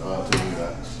rid of to do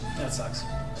that. That sucks.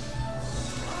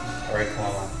 Alright, come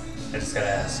on. I just gotta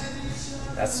ask.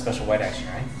 That's a special white action,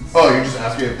 right? Oh, you're just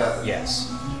asking if that. Yes.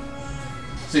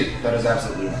 See, that is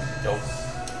absolutely one. Dope.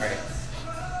 Alright.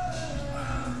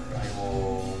 I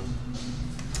will.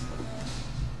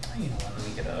 You know what? Let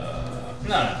me get a.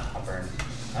 No, I'll burn.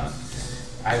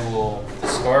 I will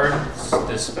discard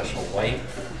this special white,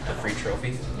 the free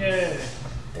trophy. Yay.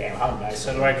 Damn, how nice.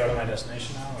 So do I go to my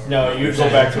destination now? Or? No, you go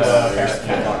back to the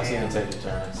Camelot. you can take your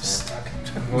turn. I'm stuck.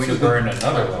 I'm going to burn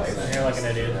another life. You're like an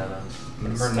idiot. I'm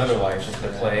going to burn another life to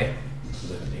play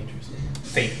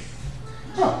Fate.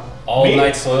 Huh. All Me?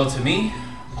 knights loyal to me.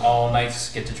 All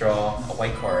knights get to draw a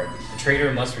white card. The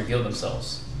traitor must reveal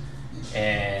themselves.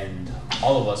 And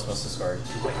all of us must discard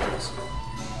 2 white cards.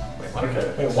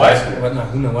 Okay. Wait, what? What now?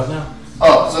 Who know what now?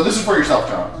 Oh, so this is for yourself,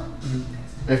 John.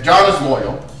 If John is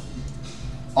loyal,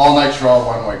 all knights draw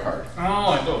 1 white card.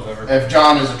 Oh, it goes over. If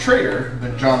John is a traitor,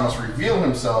 then John must reveal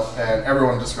himself, and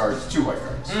everyone discards 2 white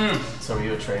cards. So are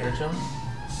you a traitor, John?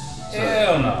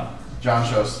 Hell no. John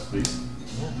shows, please.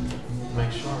 Yeah.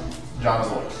 Make sure. John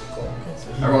is loyal.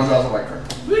 Everyone draws a white card.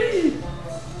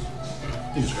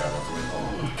 You just grab one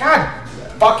for me. God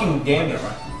fucking damn it.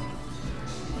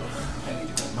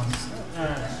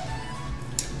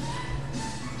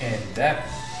 And that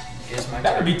is my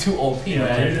That would turn. be too OP, Yeah,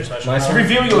 man. you're just My turn?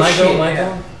 Reveal your Can I go? shit. My Yeah.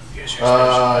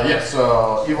 go? Yes,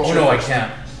 so evil. Oh no, I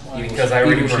can't. Because I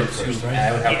already Evil burned shit 2, first, and right?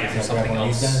 I would have Yeah. to do something Grab one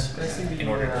of these else in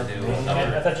order to do I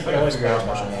another. thought you could always play your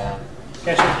special Yeah.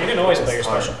 power. You can always play your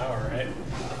special power, right?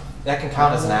 That can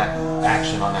count as an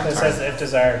action on that It says turn. if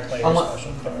desired, play your Unless-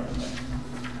 special power.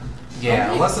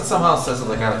 Yeah, unless it somehow says it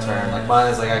like out of turn. Like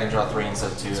mine is like I can draw 3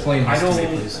 instead of 2. Explain I this to me,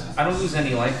 don't. please. I don't lose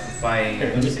any life if I.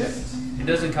 Here, let me see it. It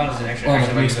doesn't count as an extra Oh, action.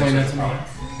 can you if I explain use that to me?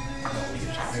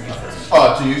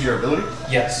 power. To use your ability?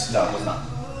 Yes. No, it does not.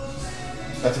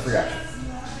 That's a free action.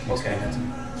 Okay.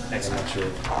 Excellent. Sure.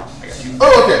 I got you.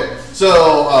 Oh, okay.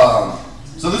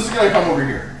 So this is going to come over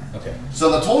here. Okay.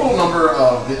 So the total number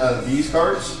of these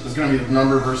cards is going to be the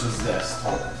number versus this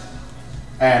total.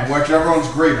 And whichever one's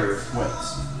greater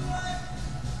wins.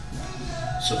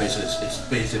 So basically, it's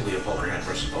basically a poker hand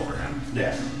versus poker hand.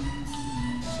 Yeah.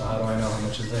 So how do I know how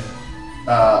much is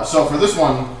there? So for this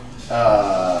one,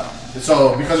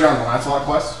 so because you're on the Lancelot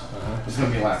quest, it's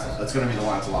going to be Lancelot. That's going to be the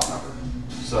Lancelot number.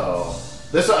 So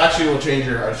this actually will change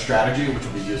your strategy, which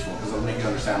will be useful because it'll make you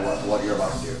understand what you're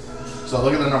about to do. So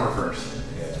look at the number first.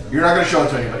 You're not going to show it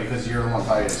to anybody because you're the one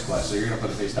fighting this quest, so you're going to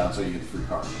put it face down so you get the free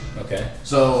card. Okay.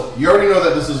 So you already know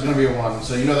that this is going to be a 1,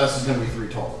 so you know this is going to be 3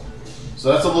 total.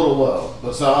 So that's a little low.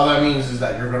 But so all that means is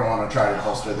that you're going to want to try to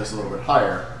bolster this a little bit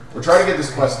higher. Or try to get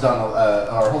this quest done,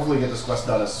 or hopefully get this quest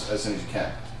done as soon as you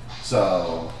can.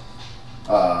 So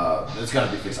it's got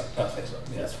to be face up. Face up.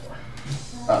 Yeah, that's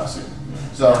 4. Soon.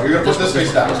 So you're going to put this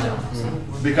face down.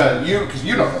 Because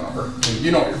you know the number.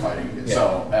 You know what you're fighting. Yeah.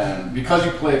 So, and because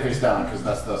you play it face down, because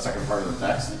that's the second part of the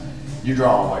text, you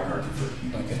draw a white card for free.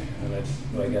 Okay. And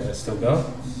do I gotta still go?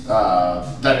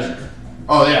 That is your turn.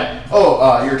 Oh, yeah.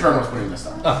 Oh, your turn was putting this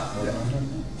down. Oh. Okay.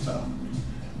 Yeah. So.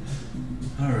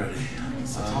 Alrighty.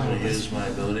 I'm going to use my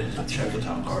ability to check the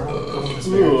top card. Ooh,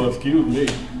 excuse me.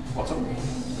 What's up?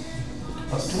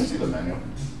 Can I see the menu?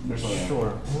 There's something.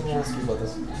 Sure. Let me ask you about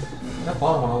this. That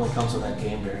bottom one only comes with that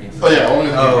game variant. Oh, yeah,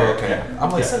 only the Oh, game okay. variant. I'm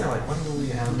like Yeah. sitting there like, when do we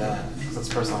have that? Because that's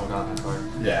the first time I got that card.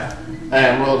 Yeah.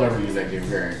 And we'll never use that game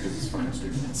variant because it's fucking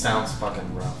stupid. It sounds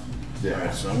fucking rough. Yeah.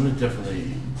 Alright, so I'm going to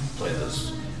definitely play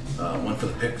this. One for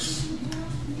the picks.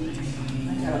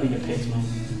 Gotta be the picks, man.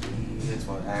 It's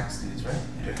what axe dudes, right?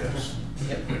 Pickups.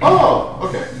 Oh,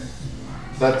 okay.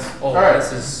 That's Oh, all right.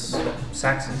 this is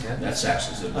Saxon's, yeah? That's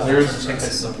Saxon's.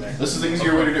 This is the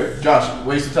easier way to do it. Josh,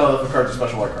 ways to tell if a card's a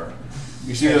special white card.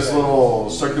 You see this little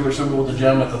circular symbol with the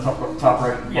gem at the top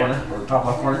right corner or top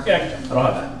left corner? Yeah, I can I don't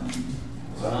have that.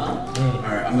 So,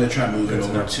 Alright, I'm going to try and move it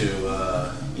over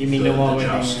to You mean the one with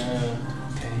joust. the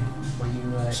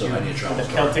where you So I need to travel.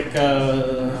 the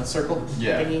Celtic circle?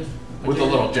 Yeah. thingy? with the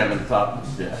little gem at the top.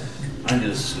 Yeah. I knew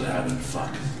this was going to happen.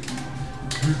 Fuck.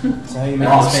 That's how you make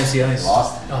Lost. this fancy ice.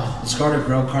 Lost. Discard a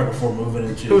ground card before moving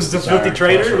into. Who's the desired filthy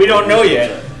traitor? crossroad. We don't know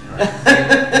yet.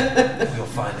 You'll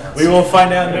find out. We will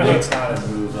find out. No, Yeah. it's not.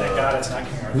 Thank God it's not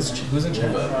King Arthur. Who's in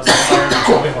charge?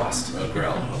 We lost.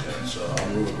 Grail. Okay, so I'll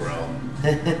move a Grail.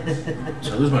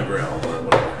 So I lose my Grail, but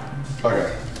whatever.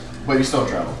 Okay. But you still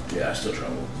travel. Yeah, I still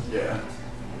travel. Yeah.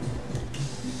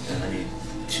 And I need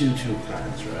 2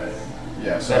 kinds, right?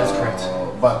 Yeah. So, That is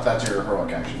correct. but that's your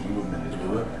heroic action. Movement is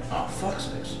Do it. Oh, fuck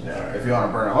sakes. Yeah. If you want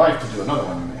to burn a life to do another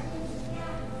one,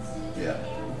 you may. Yeah.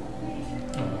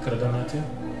 Oh, could have done that too.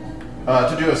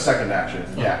 To do a second action,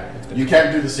 yeah. You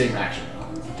can't do the same action.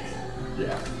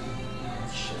 Yeah.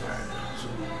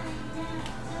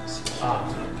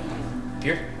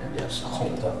 Here? Yes. Nice.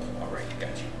 Hold up. Alright, got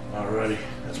you. Alrighty,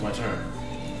 that's my turn.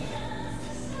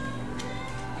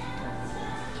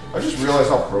 I just realized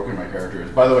how broken my character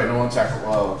is. By the way, no one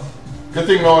good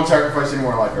thing no one sacrificed any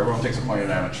more life. Everyone takes a point of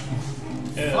damage.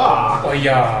 Ah. Oh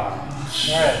yeah.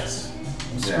 Alright.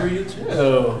 Screw you too.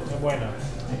 No bueno.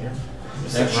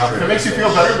 If it makes you feel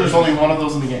better, there's only one of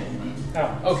those in the game.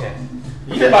 Oh. Okay.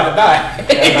 You're about to die.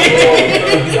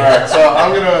 Alright, so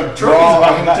I'm gonna draw.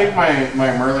 I'm gonna take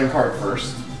my Merlin card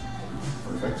first.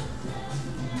 Perfect.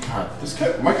 God,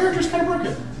 my character's kind of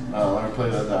broken. Let me play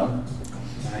that down.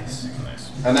 Nice.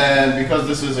 And then, because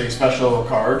this is a special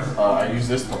card, I use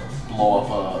this to blow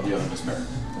up the other despair.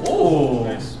 Ooh.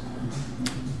 Nice.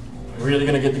 Really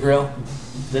gonna get the grill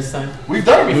this time? We've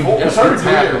done it before. We started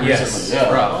doing it Yes. recently.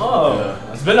 Yeah. Oh,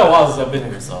 Yeah. it's been a while since I've been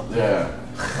here, so. Yeah.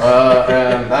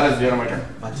 And that is the end of my turn.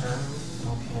 My turn?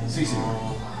 Okay. CC.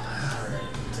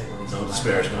 No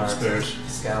despairs, no despairs.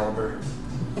 Excalibur.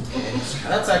 Okay.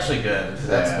 That's actually good.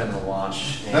 That's Yeah. been the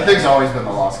launch. That thing's always been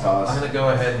the lost I'm cause. gonna go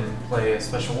ahead and play a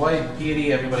special white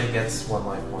piety. Everybody gets 1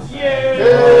 life point. Yay!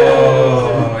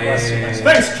 Oh, yeah.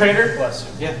 Thanks, trader. Bless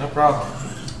you. Yeah, no problem.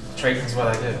 Trading's what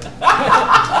I do.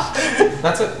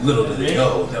 That's it. Little did they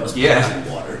know that was Yeah. poison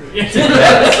water.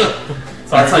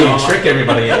 That's how you trick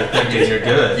everybody into thinking you're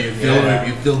good. You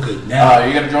feel good now.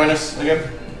 You gonna join us again?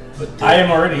 But I am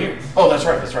already here. Oh, that's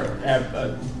right. That's right.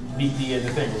 Beat the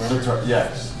thing, remember? That's right.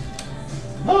 Yes.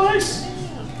 Nice.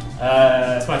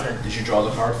 It's my turn. did you draw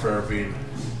the card for being?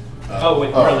 Oh,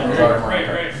 wait, Oh, Merlin. sorry, Right,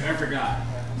 Merlin. I forgot.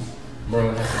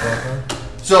 Merlin has to draw a card.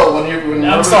 So when I'm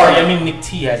Merlin's sorry, on- I mean Nick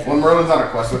T. when Merlin's on a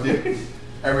quest with you,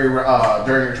 during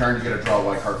your turn you get to draw a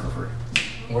white card for free.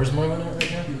 Where's Merlin at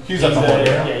right now? He's at the Holy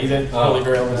Grail. Yeah, he's at Holy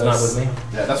Grail. He's not with me.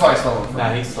 Yeah, that's why I stole him from Nah,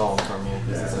 you. he stole them from you.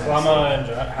 Yeah. Llama and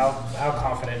how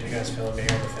confident do you guys feel in being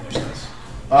able to finish this?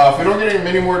 If we don't get any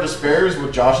many more despairs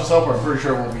with Josh's help, I'm pretty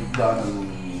sure we'll be done and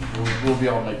we'll be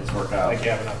able to make this work out. Like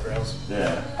you have enough rails?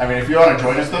 Yeah. I mean, if you want to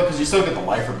join us though, because you still get the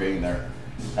life for being there,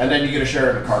 and then you get a share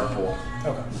in the card pool.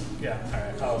 Okay. Yeah. All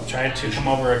right. I'll try to come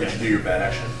over Did you again. do your bad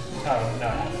action? Oh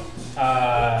no.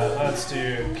 Let's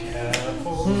do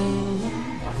catapult.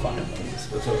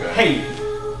 That's okay. Hey,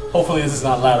 hopefully this is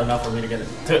not loud enough for me to get it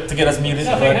to get us muted.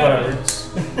 Yeah, but whatever. Let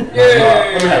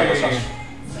me have this. Josh.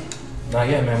 Not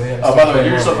yet, man. We have Oh, by the way, do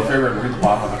yourself a favor and read the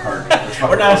bottom of the card. It's We're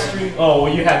fucking not crazy. streaming. Oh,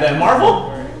 well, you had that Marvel.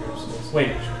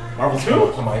 Wait, Marvel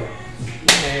 2? I might. You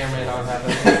may or may not have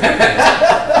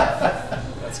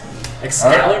it.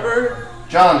 Excalibur?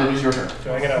 John, it is your turn.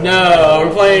 Do I get a No,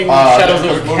 we're playing Shadows the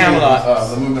of movement Camelot. was,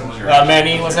 the movement was your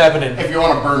Manny, what's happening? If you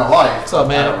want to burn a life, What's up,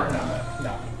 man? I don't burn down that.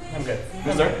 No, I'm good.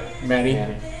 Who's there? Manny.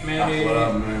 What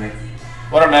up, Manny?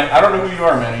 What up, Manny? I don't know who you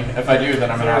are, Manny. If I do,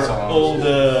 then I'm an asshole. Old What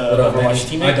up, man? Overwatch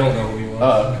teammate. I don't know who you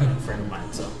are. Friend of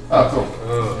mine, so. Oh, cool.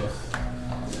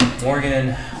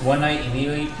 Morgan, one night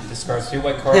immediately discards 3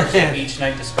 white cards. Each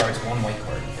night discards 1 white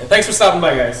card. And thanks for stopping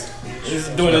by, guys.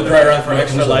 Just doing a dry run for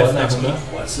extra life next week.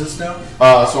 What's this now?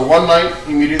 So one night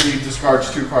immediately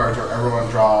discards 2 cards, or everyone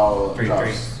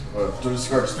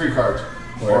discards 3 cards,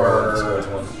 Or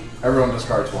or everyone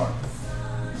discards 1.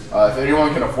 If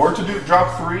anyone can afford to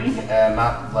drop 3 and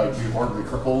not like be horribly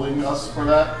crippling us for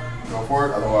that, go for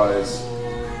it. Otherwise,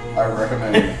 I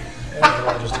recommend.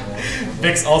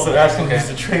 Vic's also asking who's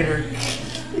the traitor.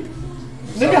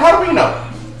 Nigga, how do we know?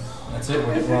 That's it.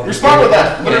 We're all Respond with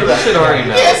that. Literally You should that. already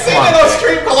know.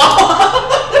 Come on.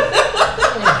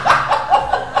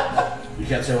 You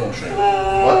can't say one straight.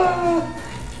 What?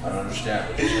 I don't understand.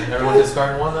 Everyone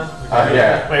discard 1 then?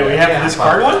 Yeah. Wait, we have to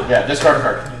discard one? Yeah, discard a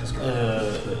card.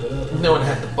 No one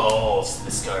had the balls to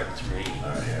discard 3.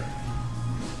 Alright, here.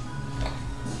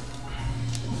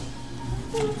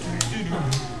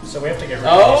 So we have to get rid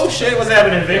of Oh these. shit, what's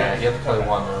happening, Vic? Yeah, you have to play 1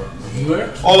 though.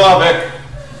 Hold on, Vic.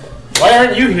 Why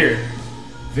aren't you here?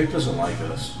 Vic doesn't like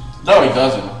us. No, he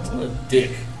doesn't. What a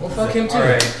dick. Well, fuck him too.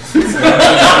 Alright.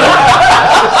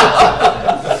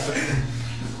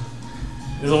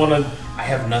 Doesn't want to I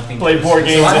have nothing play to board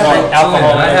do. games So I and have, drink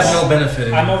alcohol. I have no benefit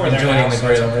in, I'm over in there joining now, the so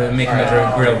grill, it's okay. making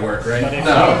the grill work, right? But if-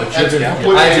 No, the chips it's count.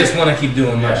 completely- I just want to keep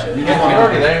doing my shit. Yeah, you're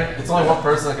already there. It's only 1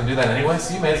 person that can do that anyway,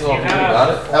 so you may as well You be have- about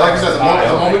it. And like I said, the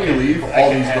moment you leave, I all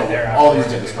can these head there go, all these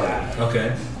afterwards get and do discarded. Okay.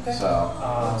 So,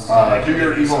 do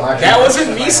your evil action. That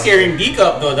wasn't me scaring Geek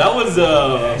up though. That was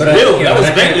But I, Bill. you That know, was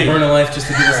I can't Bentley. burn a life just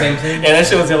to do the same thing. Yeah, that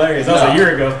shit was hilarious. That was a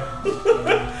year ago.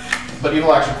 But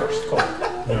evil action first. Cool.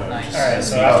 Nice. Alright,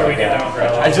 so after we get done,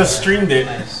 I just streamed it.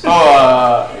 Nice.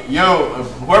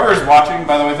 Whoever is watching,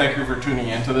 by the way, thank you for tuning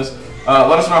into this.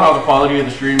 Let us know how the quality of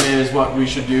the stream is, what we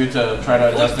should do to try to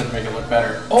adjust it and make it look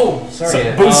better. Oh,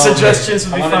 sorry. Boost suggestions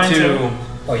would I be wanted fine to too.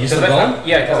 Oh, you still going?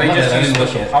 Yeah, because I just used look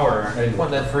special at power. I didn't look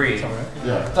That free. Yeah.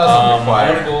 Doesn't I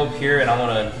want to go up here and I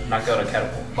want to knock out a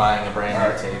catapult. buying a brand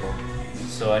new table.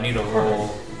 So I need to roll.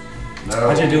 No.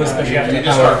 How'd you do a special You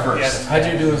just power start first. Yes. How'd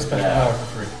you do a special Yeah. power for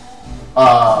free?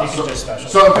 You can just special.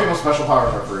 Some people's special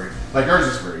powers are free. Like yours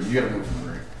is free. You get to move for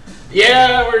free.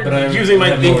 Yeah, we're But I using my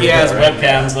have no dinky ass regret, right?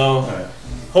 webcam, so Alright.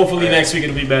 hopefully next week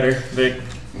it'll be better. Vic.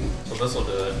 So this will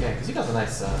do it. Yeah, because you got the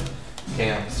nice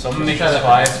cam. So I'm gonna make try this that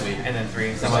 5 next week. and then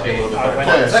 3. That might be a little bit I'll better. win.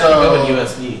 Okay, It's actually so- good with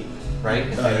USD, right?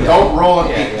 Don't roll an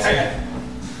Yeah, 8. yeah.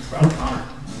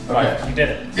 Okay. You did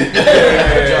it. Good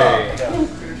job.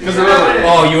 Because remember.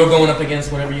 Oh, you were going up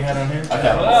against whatever you had on hand?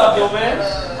 Okay. Oh,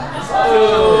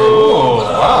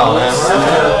 wow, man.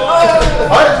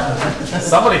 What?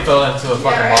 Somebody fell into a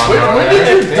fucking When lawnmower. did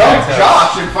you dump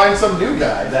Josh and find some new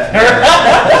guy? The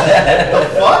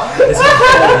fuck?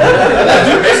 That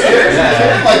dude is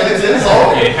like it's his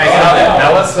own. You hanging out at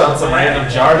Nellis on some random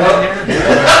jar down here?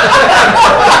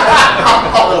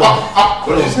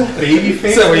 What is this, baby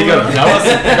face? So where you go to Nellis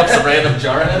and pick up some random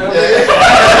jar head over there?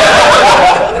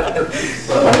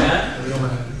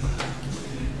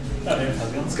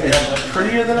 This guy's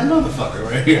prettier than a motherfucker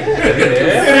right here.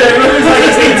 Looks like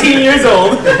he's 18 years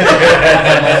old. My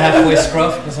halfway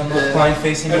scruff because I'm not blind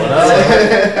facing you.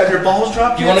 Have your balls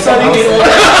dropped You yet, want to son?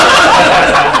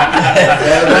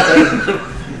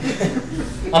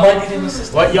 I might need an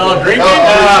assistant. What y'all drinking?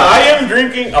 Oh, I am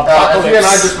drinking Effie and Apocalypse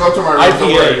I just go up to my room.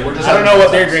 Don't worry, IPA. we're just I don't know having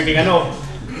what they're fun. drinking. I know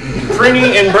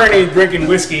Trini and Bernie drinking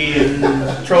whiskey, and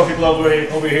Trophy Club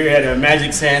over here had a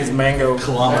Magic Sands mango.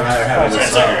 Kalama and I are having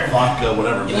this vodka,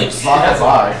 whatever. mix. Vodka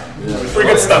pie. Pretty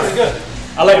good stuff.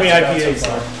 I like me IPA.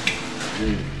 So.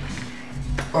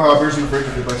 Beers in the fridge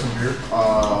if you'd like some beer.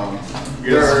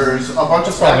 There's a bunch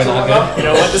of Probably snacks not opened up. You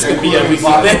know what? This could be a weekly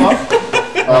Baklava. thing.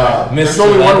 There's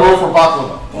only one rule for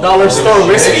baklava. Dollar store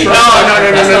whiskey? No.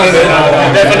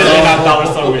 Definitely not dollar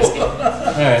store whiskey.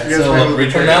 Alright, You guys so remember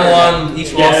from now on,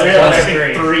 each loss three.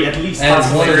 Three, at least.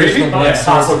 adds one additional black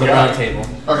sword to the round table.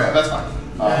 Okay, that's fine.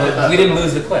 But we didn't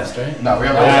lose the quest, right? No, we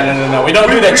have No. We don't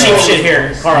do that cheap shit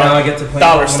here, Carl. Now I get to play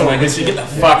Dollar one of store my whiskey. good Get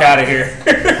the fuck out of here.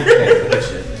 Okay, good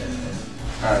shit.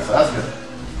 Alright, so that's good.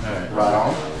 Alright. Right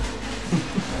on.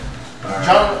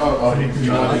 John,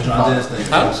 John did his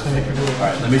thing.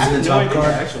 Alright, Let me see the top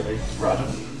card. actually. Roger.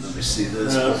 Let me see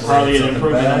this. Probably an Something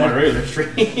improvement on bad. my regular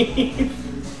stream.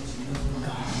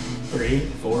 3,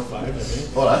 4, 5, I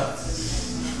think. Hold on.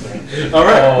 All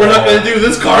right, we're not gonna do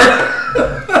this card.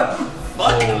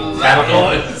 Fucking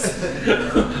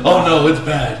Oh no, it's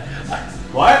bad.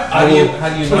 What? How do you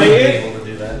not be play it? able to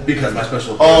do that? Because my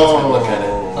special abilities can look at it.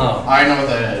 Oh. I know what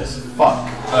that is. Fuck.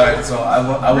 Alright, so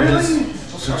I would just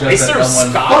suggest They that serve no one.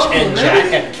 scotch and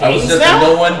jack at I would Cane's suggest that now?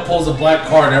 no one pulls a black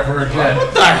card ever again.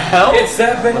 What the hell? It's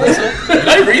that bad. Did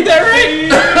I read that right?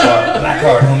 Black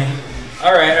card, homie.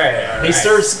 Alright. They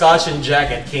serve scotch and jack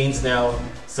at Cane's now,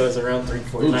 so it's around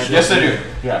 349. Yes, they do.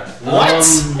 Yeah. What?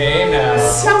 Hey now.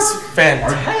 Sounds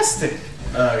fantastic.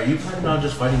 Are you planning on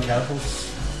just fighting catapults?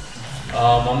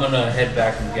 I'm gonna head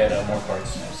back and get more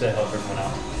cards to help everyone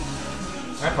out.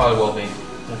 I probably will be.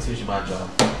 That's usually my job.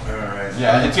 Alright.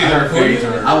 Yeah, it's either phase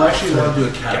or. I'll actually want to do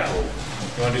a catapult.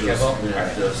 You wanna do Just- catapult? Yeah,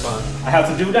 Alright, just. fun. I have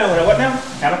to do that with a what now?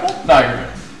 Catapult? No, you're good.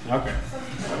 Okay.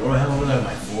 What do I have over there?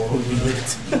 My 4. Let me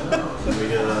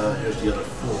get here's the other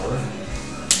 4.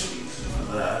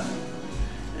 That.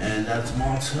 And that's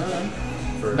my turn.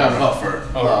 For, No. for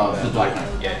The Black Knight.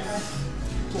 Yeah.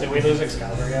 Did we lose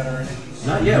Excalibur yet already?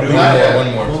 not yet. Not yet.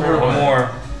 One more. One more.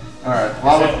 Alright, Is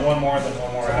Lama. it one more, then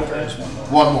one more after? Just one more.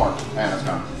 One more, and it's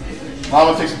gone.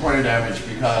 Lama takes a point of damage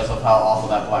because of how awful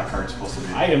that black card's supposed to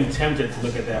be. I am tempted to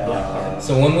look at that black card.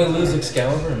 So when we lose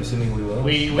Excalibur, I'm assuming we will. That's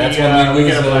we when we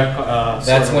lose. get a black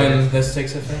That's sword. when this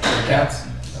takes effect. Counts.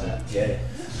 Yeah.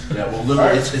 Yeah, well,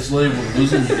 literally, it's literally we're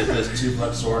losing. You get this 2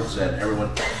 black swords, and everyone.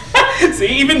 See,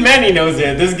 even Manny knows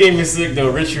that. This game is sick though.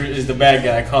 Richard is the bad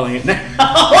guy calling it now.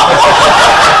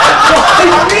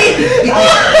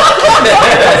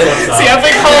 See, I've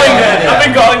been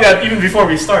calling that even before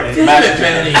we started. Magic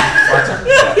Manny.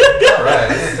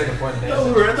 Alright, I'm gonna take a point of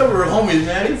damage. I thought we were homies,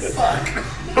 Manny. Fuck.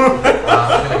 I'm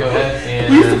gonna go ahead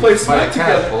and We used to play fight Smack a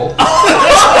together. catapult. I'm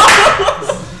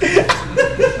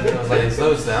gonna lay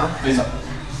those down. Face up.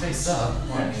 Face up.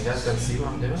 What, you guys gonna see what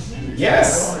I'm doing?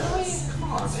 Yes. Come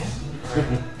on,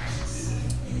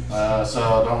 man. So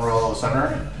don't roll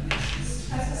center.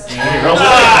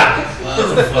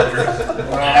 Motherfucker.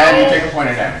 And you take a point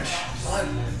of damage.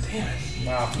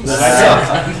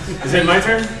 Is it my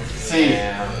turn? See,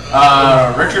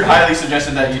 Yeah. Richard highly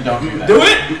suggested that you don't do that. Do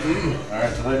it.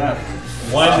 Alright, so they know.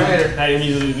 One. I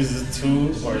usually uses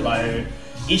 2 or like.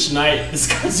 each night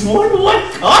discards more than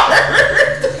one card.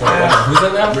 Who's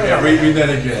that now? Yeah, read that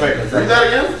again. Wait, read that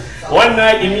again? One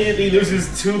night immediately loses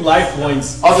 2 life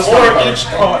points. I'll discard a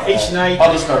card. Each night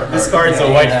I'll discard a card. discards a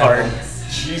white card.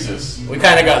 Jesus. We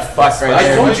kind of got fucked right I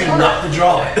there. told you not to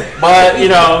draw it. But you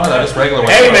know, just regular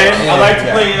hey white man, card. I like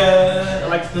to play. I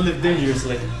like to live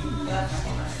dangerously.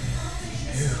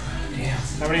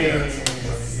 How many?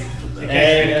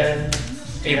 And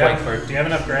Do you have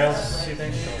enough grails, you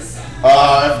think?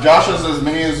 If Josh has as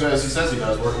many as he says he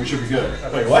does, we should be good.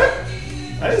 wait, what?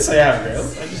 I didn't say I have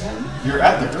grails. I just have. You're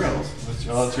at the grills. It's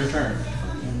your turn.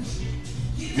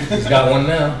 He's got one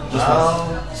now.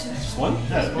 Just one?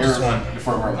 Yeah, Just one.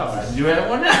 Before we're You have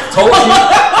one now. Told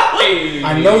you.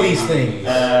 I know these things.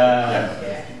 yeah.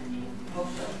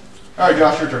 Alright,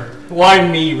 Josh, your turn. Why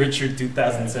me, Richard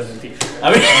 2017?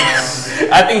 I mean,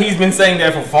 I think he's been saying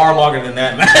that for far longer than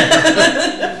that, man.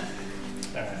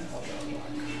 Alright, I'll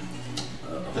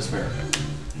draw black. Despair.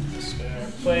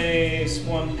 Place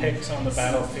 1 picks on the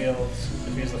battlefield.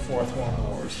 If he's the 4th one,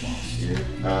 war response.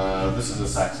 This is a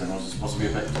Saxon. Was it supposed to be a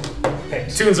pick?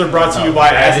 Picks. Tunes are brought to you by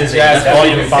Acid Jazz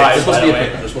Volume 5, There's by supposed to the be a way.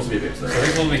 pick. There's supposed to be a pick. So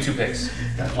there's going to be 2 picks.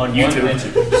 On YouTube.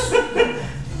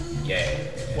 Yeah.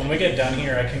 When we get done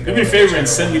here, I can go. Do me a favor and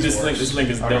send me this link. This link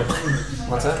is dope.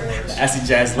 What's that? The Acid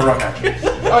Jazz link.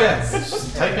 Oh yeah,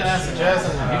 just type in Acid Jazz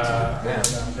and YouTube. Yeah.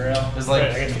 Grill. It's like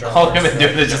I get to draw all I'm first.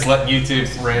 gonna do is just let YouTube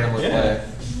randomly Yeah.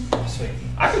 play. Sweet.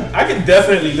 I can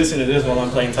definitely listen to this while I'm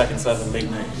playing Tekken 7 late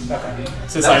night. Okay.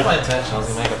 Since That was my I intention. I was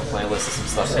gonna make up a playlist of some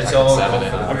stuff for It's Tekken all 7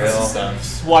 going for the and grill.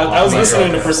 stuff. well, I was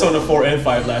listening to Persona 4 and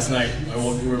 5 last night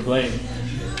while we were playing.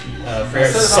 So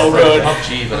good.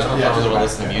 PUBG, but I don't know if I really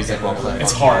listen to music while playing.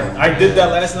 It's hard. I did that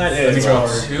last night and it's hard.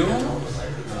 2?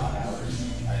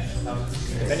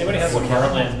 If anybody has a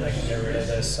Merlin, I can get rid of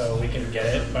this so we can get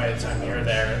it by the time you're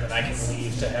there, and then I can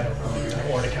leave to head over there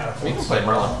or to We can catapult. play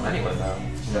Merlin from anywhere though.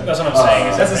 That's what I'm saying.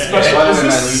 Is That's a if- special-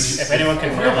 If anyone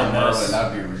can Merlin this.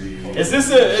 That'd be really. Is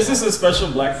this a special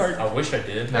black card? I wish I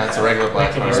did. No, it's a regular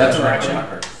black Can card. use that direction.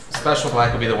 Special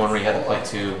black would be the one where you had to play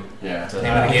 2. Yeah. To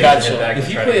Name of the game, Gotcha. head back If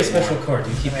and you try play to a get more. special card, do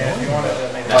you keep Man, if you going? wanted to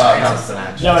make That's that constant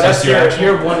action. No, that's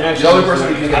your one action. The only person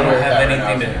who can I get don't away with have that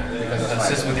right anything now to is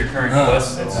assist with your current Oh.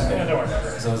 quest. Yeah, don't worry about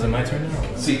it. So is it my turn now?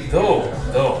 See, Though,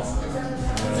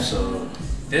 So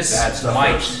this That's the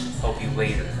might first. help you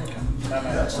later.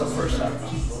 that's the first time.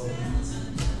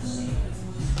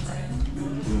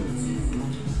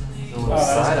 a little Oh, that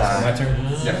side My eye. turn?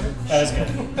 That is good.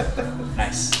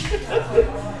 Nice.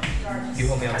 You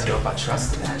hold me on I don't to know if I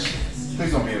trusted that shit.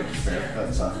 Please don't be a despair.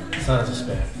 That's It's not a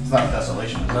despair. it's not a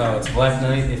desolation. No, it's Black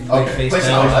Knight. If you Okay. face Place it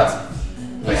down. face down.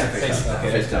 Place Yeah, it face down.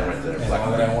 Okay. Face down right there. And Black why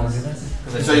would I want to do that?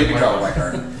 So you can draw a white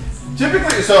card.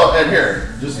 Typically, so and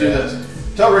here, just do this.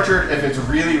 Tell Richard if it's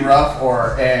really rough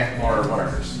or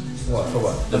whatever. What? For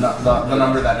what? The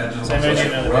number that it just Same looks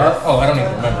idea, like. no. Rough? Oh, I don't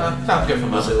even remember. Sounds good for It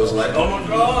most. was like, oh my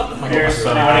god. Here's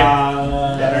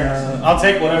I'll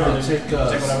take whatever. take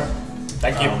whatever.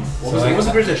 Thank you. What was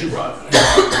the bridge that you brought?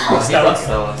 Stella.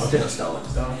 I'll take a Stella.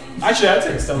 Actually, I'll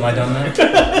take Stella. Am I done now?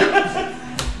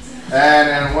 And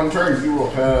in one turn, you will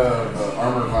have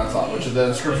armor glance on, which is the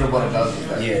description of what it does. Is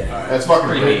that Yeah. It's fucking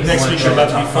Pretty great. neat. Next week you're about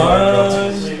to be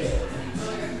fun.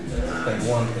 Like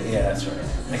one. Yeah, that's right.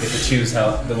 I get to choose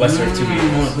how the lesser of two You want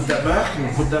evils. to put that back? You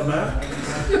want to put that back?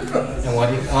 And what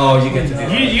do you? Oh, you get to do that.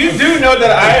 You do know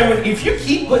that I am. If you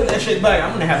keep putting that shit back,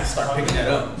 I'm gonna have to start picking that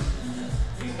up.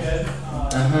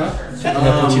 And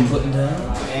then what you putting down?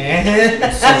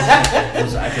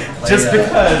 Just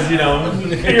because, you know,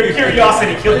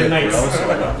 curiosity killed the knights.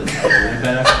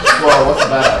 Well, what's the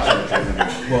bad action that you're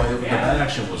gonna do? Well, the bad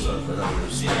action was another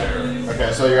spare. Okay,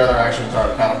 so your other actions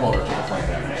are catapult or take a flank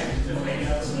damage.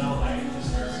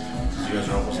 You guys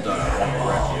are almost done. I want to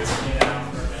wreck you.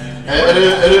 It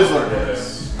is what it is.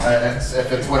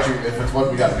 If it's what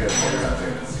we gotta do, it's what we gotta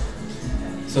do.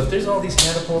 So if there's all these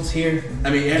catapults here, I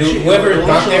mean, do actually, whoever it'll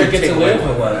got actually there gets take to live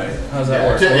away or what? one, right? How's that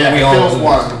work? Yeah, Or it we all kills lose?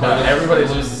 one. No, everybody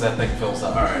loses, that thing fills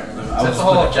up. Alright. That's the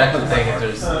whole objective thing. If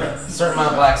there's a certain amount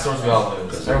of black swords, we all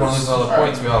lose. If everyone loses all the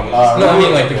points, we all lose. No, I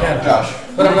mean like the catapult. Josh.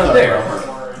 But I'm not there.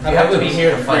 You have to be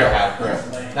here to fight Yeah, that. yeah.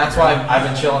 That's why I've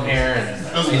been chilling here and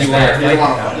You want to fight the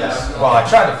catapult? well, I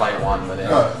tried to fight one, but it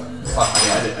Good. fucked me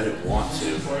I up. didn't want to.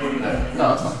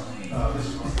 No, it's fine.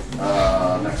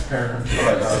 Next pair.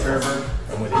 Pair.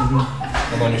 I'm with you.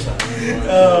 I'm on your side.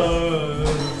 Oh,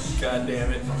 god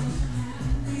damn it.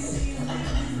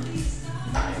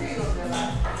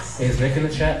 Hey, is Nick in the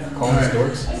chat? Calling us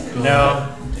dorks? No.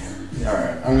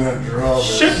 Alright, I'm gonna draw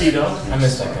this. Should be though. I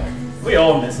missed that guy. We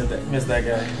all miss that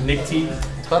guy. Nick T.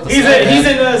 It's about the He's same,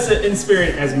 man. in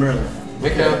spirit as Merlin.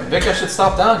 Vika should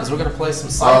stop down because we're gonna play some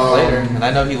Scythe later, and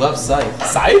I know he loves Scythe.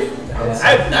 Scythe?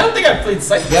 I don't think I've played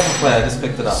Scythe. You haven't played. I just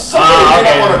picked it up. We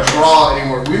don't want to draw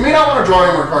anymore. We may not want to draw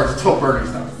any more cards until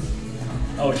Bernie's done.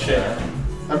 Oh shit.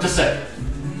 I'm just saying.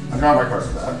 I'm drawing my cards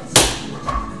for that.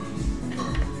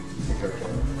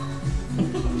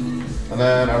 And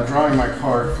then I'm drawing my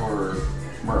card for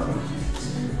Merlin.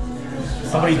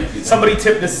 Somebody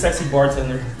tip this sexy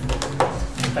bartender.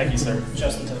 Thank you, sir.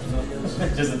 Just the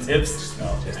tips. Just the tips.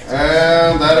 No, just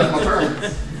And that is my turn.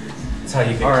 That's how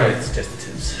you get Alright. kids, just the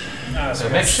tips. So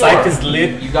make sure Scythe is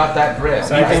lit. you got that grail.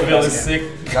 Scythe bill is sick.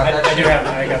 You got that I shit?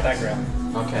 I got that grail.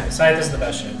 Okay. Scythe is the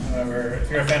best shit. However, if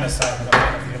you're a fan of Scythe, I'm a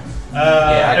fan of you.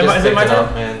 Yeah, I just is it my picked it turn?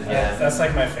 up, man. Yeah. That's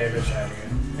like my favorite strategy.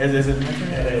 Is it my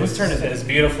turn? Whose turn is it? It's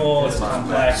beautiful. It's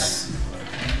complex.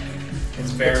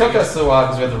 It's very. It took us a while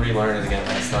because we had to relearn it again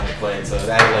last time we played, so it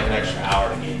added like an extra hour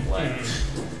to gameplay.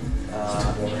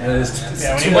 It's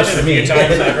Yeah, when too you much play it for a me. few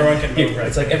times, everyone can move right.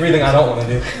 It's like everything I don't want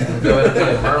to do. Go ahead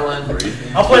and play Merlin.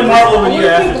 I'll play Marvel when you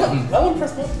have. I want to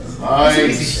press buttons.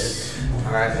 Nice.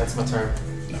 Alright, that's my turn.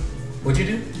 What'd you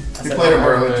do? You played a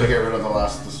Merlin to get rid of the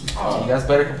last. So you guys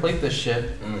better complete this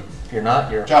shit. If you're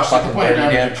not, you're Josh, take the fucking point dirty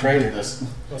down damn and traitor. trade this.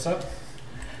 What's up?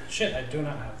 Shit, I do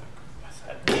not have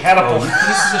the. Oh, you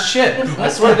pieces of shit! I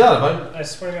swear to God, I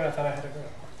swear to God, I thought I had a grail.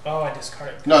 Oh, I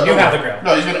discarded. No, you don't have the worry. grail.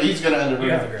 No, he's gonna end it. You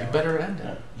have the grail. you better end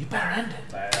it. You better end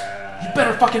it. You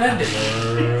better fucking end it.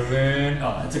 Merlin.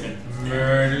 Oh, I took it.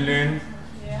 Merlin.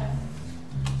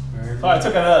 Oh, I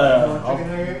took another.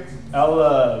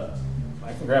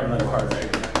 I can grab another card,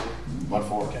 right? What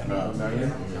for? No.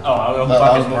 Oh, I'll That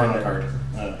fucking was move Merlin it. card.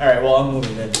 Alright, well, I'm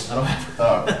moving then. I don't have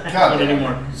Oh, it God.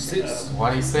 anymore. Why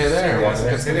do you stay there? Once it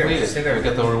gets completed, you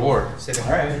get the reward.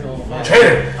 Alright.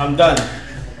 Traitor! I'm done.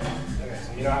 Okay,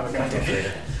 so you don't have a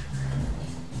grail.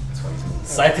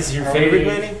 Scythe is your favorite,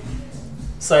 Manny?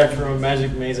 Aside from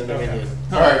Magic Maze and Dominion.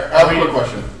 Alright, I have a quick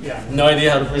question. Yeah. No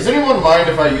idea how to play. Does anyone mind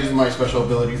if I use my special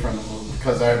ability from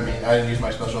because I didn't use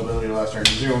my special ability last turn?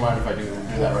 Does anyone mind if I do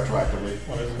that retroactively?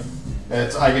 What is it?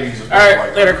 It's I get to use a special Alright,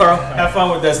 white later, card. Carl. Have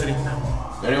fun with Destiny.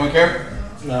 Anyone care?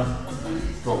 No.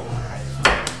 Cool.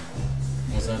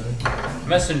 What's that?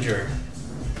 Messenger.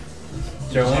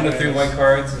 So 1 to 3 white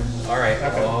cards. Alright.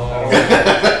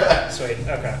 Okay. Sweet.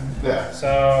 Okay. Yeah.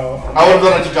 So. I would have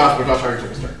done it to Josh, but Josh already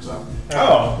took his turn, so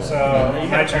Oh. So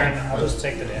my turn. I'll just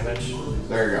take the damage,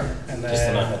 there you go. and Just to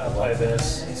then not have I'll to play block.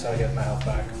 this, so I get my health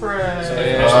back.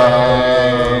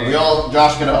 We all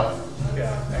Josh get up.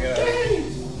 Yeah. I get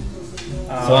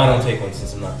So I don't take one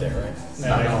since I'm not there, right?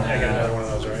 No, I get another one of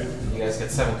those, right? You guys get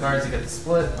 7 cards, you get the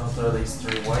split. I'll throw these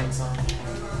 3 whites on.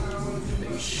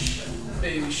 Boosh.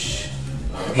 Boosh.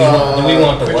 Do we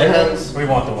want the put white your ones? hands. We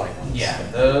want the white ones. Yeah,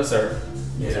 those are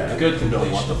good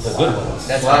completions. The good ones.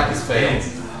 That's black is failed.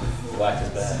 Black is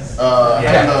bad.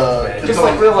 And Just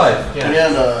like real life. Yeah.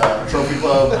 and Trophy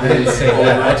Club. I didn't say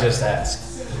that. I just asked.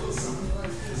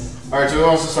 Alright, so who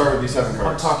wants to start with these 7 I'm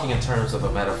cards? talking in terms of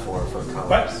a metaphor for colors.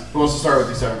 What? Who wants to start with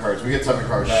these 7 cards? We get 7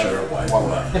 cards. Sure. One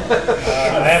left. I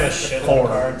have a shit ton of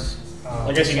cards.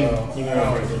 I guess you can go for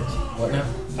it. What now?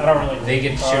 I don't really. They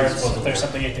get to cards. choose If there's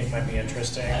something you think might be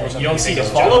interesting, or something You don't see think the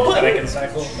is follow junk that I button? can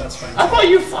cycle, that's fine. I thought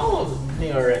you followed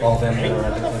me already. All of them that are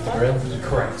at the grill?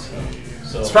 Correct.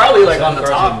 It's probably like on the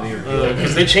top cards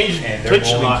because they changed And they're Twitch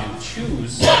a going lot. to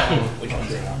choose which ones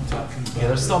they want to talk. Yeah,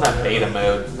 there's still that beta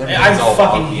mode. I Everything's all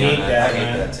fucking wonky hate on it. that, I hate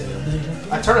man. that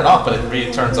too. I turn it off, but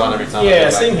it turns on every time. I Yeah, go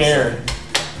back same to here.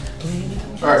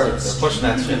 Alright, They're pushing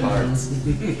that shit hard.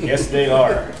 Yes, they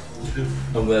are.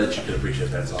 I'm glad that you can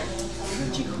appreciate that song.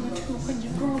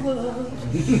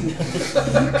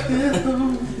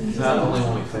 It's not only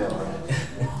when we fail,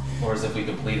 right? Or is if we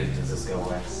complete it, does this go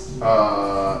away?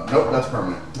 nope, that's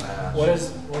permanent. What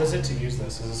is it to use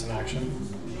this? Is this an action?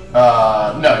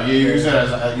 No, you use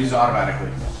it use it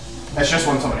automatically. It's just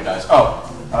when somebody dies. Oh,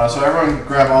 so everyone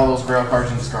grab all those grail cards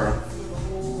and discard them.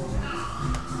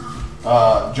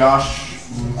 Josh,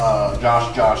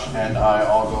 and I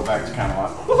all go back to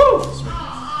Camelot.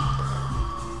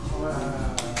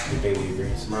 Bailey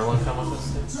agrees. Merlin come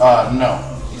with this? No.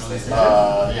 He stays there.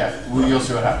 Yeah, you'll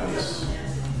see what happens.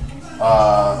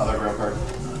 Other grail card.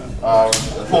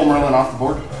 Pull Merlin off the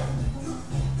board.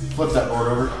 Flip that board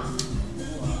over.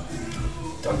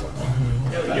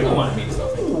 You don't want to mean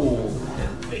something.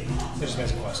 There's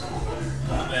a question.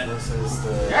 This is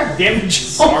the. God damn it.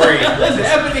 Sorry. What's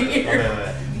happening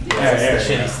here? This is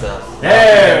the shitty stuff.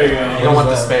 There we go. You don't want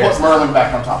despair. Put Merlin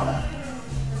back on top of that.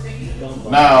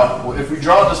 Now, if we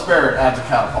draw despair, it adds a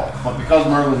catapult. But because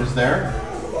Merlin is there,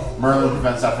 Merlin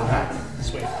prevents that from happening.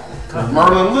 Sweet. If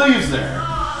Merlin leaves there,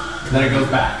 then it goes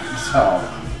back. So,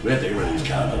 We have to get rid of these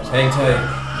cows. Hang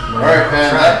tight. Alright,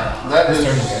 and that is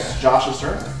Josh's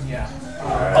turn. Yeah.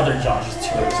 Other Josh's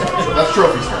turn. That's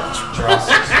Trophy's turn.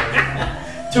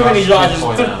 Too many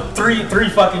Joshes. Three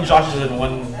fucking Joshes in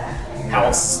one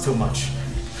house is too much.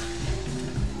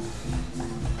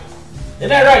 Isn't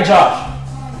that right, Josh?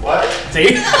 What? See?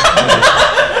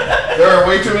 There are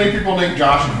way too many people named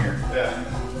Josh in here. Yeah.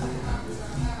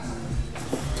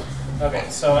 Okay,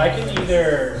 so I can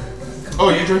either. Oh,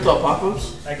 you drink the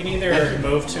pop-ups? I can either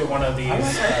move to one of these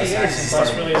Saxon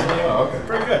Quest release video. Oh, okay.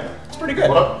 Pretty good. It's pretty good.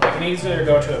 What? I can either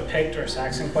go to a Pict or a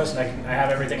Saxon Quest, and I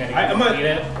have everything I need to beat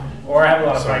it, or I have a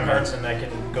lot of fight cards and I can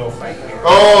go fight here.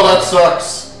 Oh, that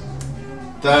sucks.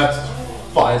 That's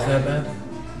Why is that bad?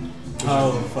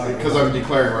 Oh, fuck. because I'm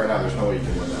declaring right now. There's no way you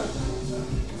can win that.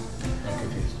 I'm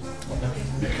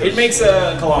confused. It makes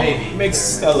Columba. It makes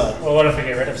Stella. Well, what if I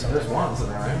get rid of something? There's ones in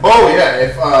there, right? Oh yeah,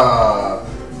 if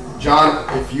John,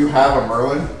 if you have a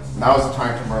Merlin, now is the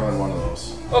time to Merlin one of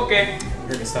those. Okay.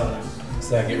 You're gonna Stella now. So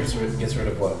that gets rid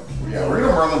of what? Yeah, we're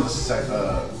gonna Merlin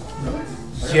really.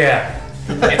 Yeah.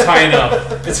 It's high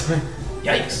enough. It's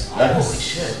Yikes. Holy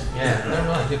shit. Yeah, never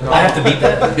mind. Keep going. I have to beat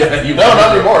that? Yeah, you No,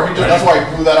 not anymore. That's why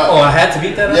I blew that Oh, up. I had to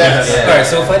beat that? Yes. Okay. Yeah. Alright,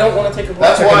 so if I don't want to take a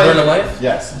That's block, I why. can burn a life?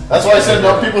 Yes. That's why I said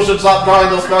no. People should stop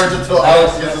drawing those cards until I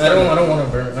Alex gets his don't want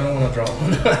to burn. I don't want to draw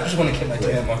one. I just want to get my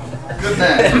TM on. Good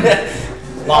man.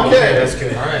 Okay, that's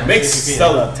good. Alright. Makes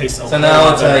Stella taste So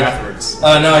now it's like, afterwards.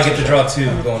 now I get to draw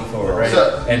 2 going forward, right?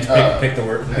 So, And pick the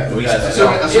word. Yeah, pick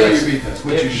the assuming you beat this,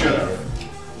 which you should have.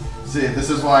 See, this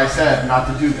is why I said not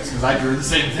to do this, because I drew the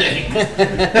same thing.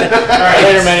 Alright,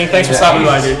 later, Manny. Thanks for stopping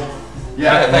by, dude.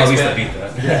 Yeah, Well, at least I beat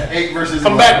that. yeah, 8 versus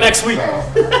Come 11. back next week. So,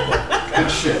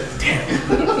 good shit.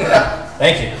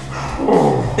 Thank you.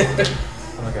 Oh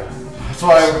my god. That's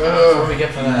why What do we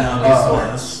get for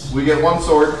that? we get 1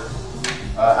 sword.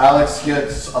 Alex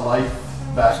gets a life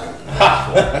back.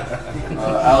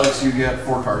 Alex, you get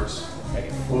 4 cards.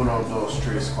 Uno, dos,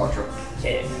 tres, cuatro.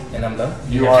 Okay. And I'm done?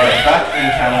 You are back in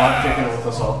Camelot, kicking it with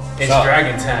us all. It's Stop.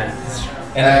 dragon time.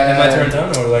 And my turn done,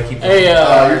 or do I keep Hey,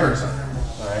 Your turn's done.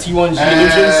 T1G And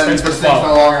Illusions. Thanks for this the thing's no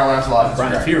follow. longer on Lancelot. It's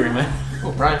Brian Greg. Fury, man.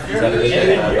 Oh, Brian Fury. that it?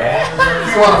 Yeah.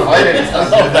 If you want to fight it, I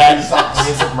love that.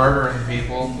 He's murdering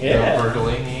people, Yeah.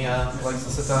 burgling. He likes to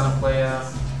sit down and play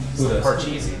Who does?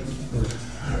 Parcheesi.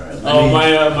 Oh,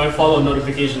 my follow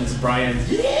notifications, Brian.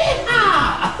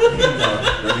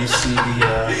 Let me see the.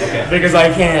 Okay. Because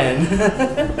I can.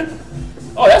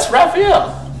 Oh, that's Raphael.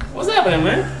 What's happening,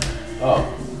 man? Oh.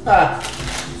 I'm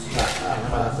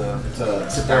gonna have to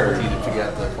sit down with you to figure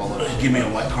out the follow. Give me a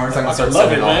white card. So I can start love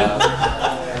setting it, all man.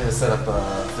 that. I'm gonna set up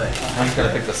a thing. I'm just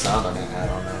gonna pick the sound I'm gonna add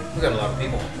on there. We got a lot of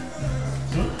people.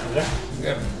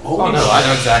 Oh no, I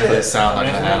know exactly the sound I'm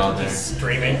gonna add on there.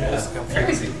 Streaming.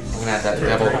 Crazy. I'm gonna add that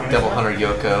Devil Hunter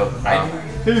Yoko.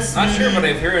 Not sure, but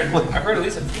I've heard at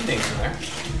least a few things in there.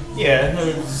 Yeah,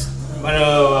 I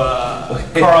know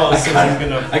Carl says he's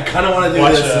gonna I kind of want to do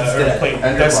watch this or instead. play End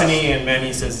your Destiny, and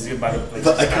Manny says he's about to play.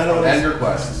 But I kind of want End to. your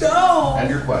quest. No! End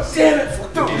your quest. Damn it!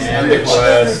 Fuck those. End your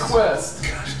quest. Quest.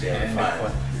 Gosh damn it.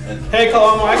 Fine. Hey,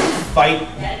 Colombo, I can fight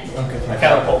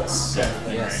catapults.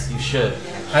 Yes, you should.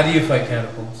 How do you fight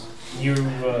catapults? You,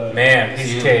 Man,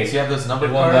 piece of cake. So you have those numbered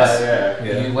You want cards. that,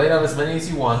 Yeah. You lay down as many as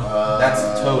you want. That's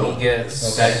total. He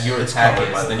gets That your attack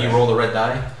covered by is. the Then you way. roll the red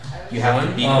die. You have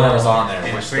to beat whatever's on there,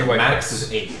 And which 3 the white max cards.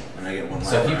 is 8. And I get one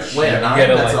So if you life. play a Yeah, 9, you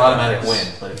get a that's an life, automatic yes. win.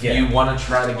 But if Yeah. you want to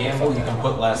try to gamble, you can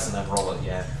put less and then roll it.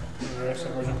 Yeah.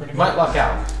 pretty You might luck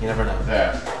out. You never know.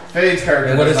 Yeah. Fade's character.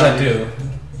 And what does that not do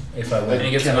if I Then win?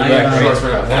 you get Can some I back Sure, rates.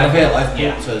 sort of. Can I pay a life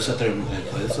Yeah. point to sit there and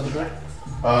play this other guy?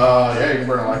 yeah, you can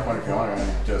burn a life point if you want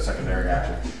and do a secondary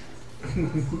action.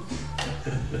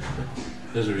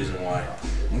 There's a reason why.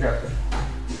 Okay.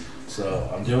 So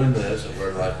I'm doing this, I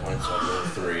burn life points, so I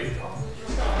go 3.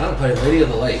 I'm gonna play Lady of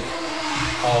the Lake.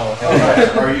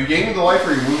 Alright. Are you gaining the life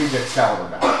or are you moving the Excalibur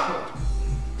back?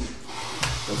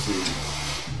 Let's see.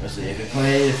 Let's see. If you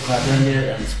play, if I done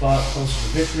it on the spot, close to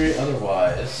victory.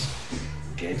 Otherwise,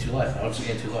 gain 2 life. I also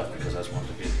gain 2 life because that's one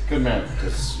to get. Good man.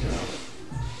 Because, you know.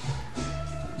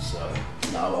 So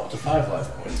now I'm up to 5 life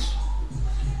points.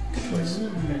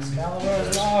 Excalibur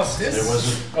is lost. There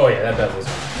was Oh yeah, that was.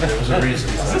 there was a reason.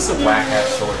 Is this a whack ass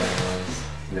sword, anyways?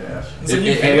 Yeah.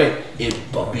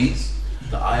 It beat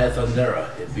the Eye of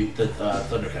Thundera. It beat the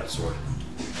Thundercat sword.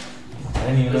 I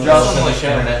didn't even know Just that was like on the show.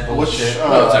 internet Which, bullshit.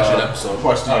 No, it's actually an episode.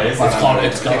 Quest Oh, it's find called out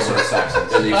Excalibur. Excalibur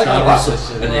Saxons.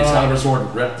 And the Excalibur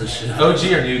sword ripped the shit out. OG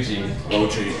or new G?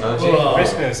 OG. OG.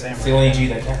 Basically the same. It's the only G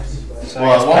that counts. So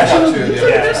Well, I one guess got 2, the other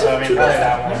yeah, so I mean probably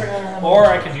that one. Or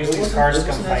I could use these cards to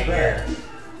come fight here.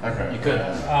 Okay. You could.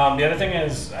 The other thing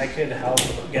is, I could help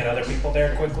get other people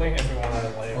there quickly if we want to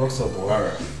like I look so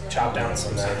bored. chop down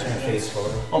some That siege face engines.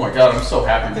 photo. Oh my god, I'm so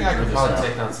happy I think I could probably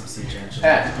take down some siege engines. Eat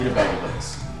a bag of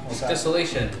this. What's that?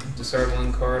 Desolation. Discard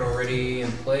one card already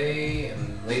in play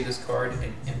and lay this card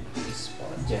in empty spot.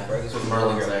 Yeah, Regardless there's of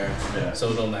Merlin's where there. Yeah. So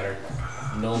it don't matter.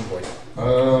 Null and void.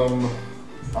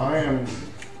 I am.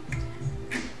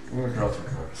 I'm gonna draw 2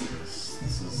 cards.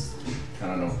 This is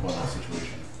kind of no fun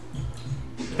situation.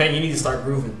 Ben, you need to start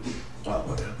grooving. Oh,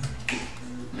 whatever.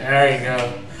 There you go.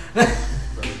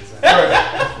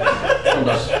 I'm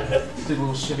done. Do a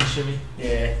little shimmy shimmy.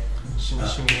 Yeah. Shimmy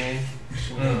shimmy yay.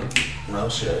 Well,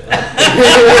 shit.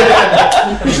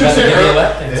 You should give me a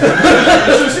lap dance.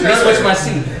 Switch my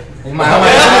seat.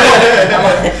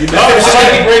 Oh,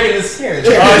 shit. Breaking his here.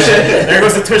 Oh, shit. There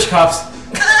goes the Twitch cops.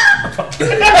 I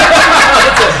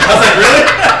was like, really?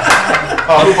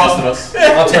 Oh, who busted us?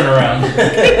 I'll turn around.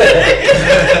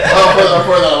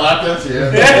 For the lap dance,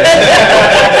 yeah.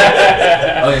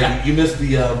 Oh yeah, you missed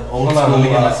the old Hold on, let me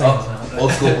get my school, settings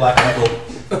old school black knuckle.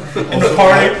 In the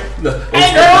party. Hey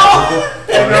girl!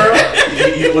 Hey girl!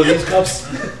 You get one of these cups,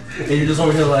 and you're just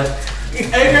over here like,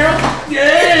 hey girl!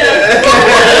 Yeah!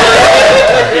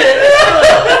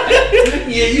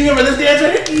 Yeah, you remember this dance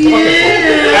right here? Yeah!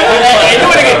 Hey, do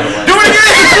it again! Do it again!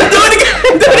 Do it again!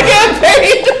 Do it again,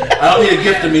 baby! I don't need a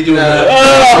gift of me doing that.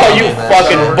 Oh, you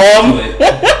fucking bum!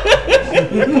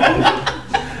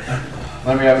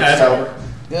 Let me have it sour.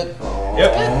 Good.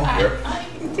 Yep.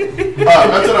 Alright,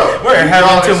 that's it up. We're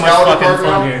having too much Excalibur fucking card fun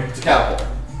now. here. It's a catapult.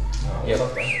 Yep.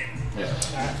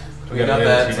 We got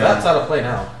that. So that's out of play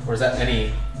now. Or is that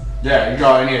any? Yeah, you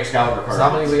draw any Excalibur card. So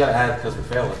how many we gotta add because we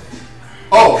failed it?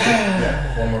 Oh!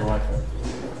 Yeah. One more life.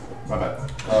 My bad.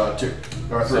 2.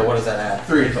 Or 3. So what does that add?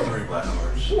 3 total. 3 black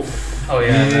cards. Oh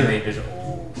yeah, and then they just. I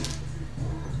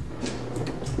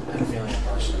had a feeling I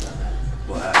probably should have done that.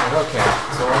 Black. Okay,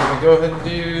 so what I'm gonna go ahead and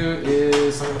do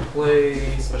is I'm gonna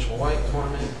play Special White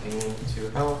Tournament, gain 2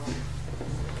 health.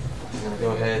 I'm gonna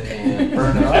go ahead and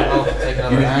burn it up, take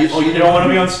another action. Oh, you don't want to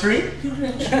be on street?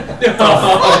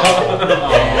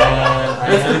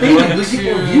 That's the thing, these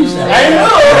people use that. I know!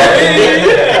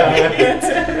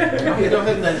 Okay, go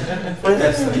ahead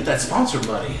and get that sponsor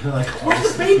money. They're like,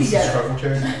 where's the baby at? Struggle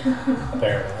charity.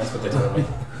 Apparently, that's what they told me.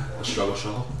 The struggle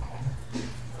shuttle.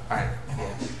 Alright,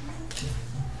 yeah.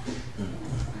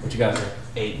 What you got, sir?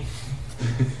 8.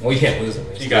 Well, you can't lose at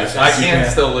least. You got I can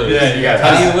still lose. Yeah, you got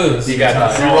How do you lose? You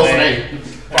got He rolls an 8.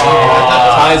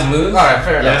 Ties lose? Alright,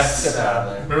 fair enough. Yes. Get that out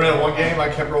of there. Remember that one game I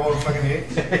kept rolling fucking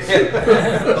 8?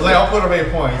 I was like, I'll put up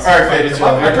 8 points. Alright, Fade, it's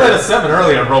I played a 7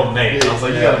 earlier and rolled an 8. I was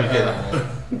like, you gotta be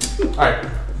kidding. Alright.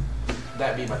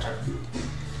 That be my turn.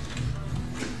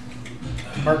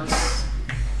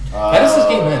 How does this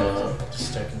game end?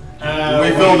 Just checking. We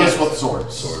fill this with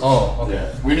swords. Oh, okay.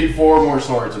 Yeah. We need 4 more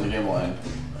swords and the game will end.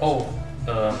 Oh,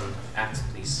 axe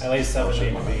please. At least that would be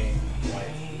white.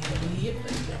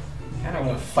 I don't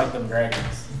want to fight them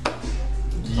dragons.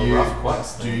 It's a rough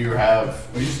quest. Do you have...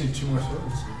 We just need 2 more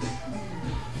swords.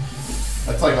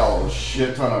 That's like a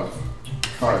shit ton of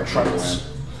cards. Triples.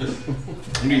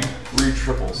 You need 3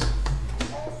 triples.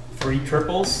 3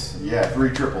 triples. Yeah, 3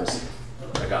 triples.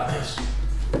 I got this.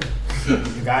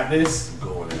 You got this. I'm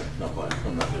going in. Not playing.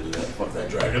 I'm not gonna do that. Fuck that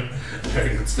dragon.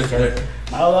 Dragon's there.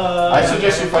 I'll I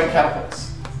suggest you fight catapults.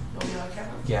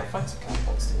 Yeah, fight some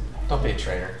catapults, dude. Don't be a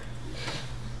traitor.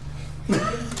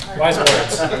 Wise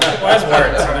words. Wise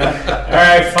words.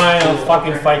 Alright, fine. I'll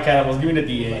fucking fight catapults. Give me the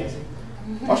D8.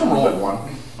 Watch him roll at 1.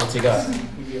 What's he got?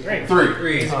 Great. 3.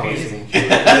 3 is Oh, easy.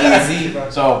 easy.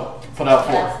 So, put out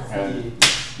 4. And,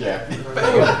 yeah.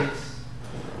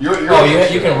 You're Oh,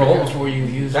 you can roll before you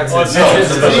use That's it. it. no,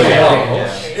 It's it's a a D8.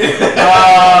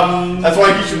 yeah. That's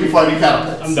why you should be fighting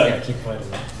catapults. I'm done. Yeah, keep fighting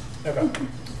them. Okay.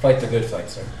 Fight the good fight,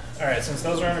 sir. Alright, since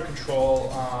those are under control,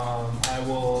 I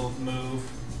will move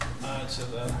to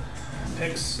the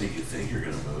picks. So you think you're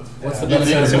gonna move? What's the Yeah,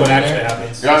 benefit of see what moving actually there?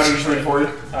 happens. You got any just ready for you?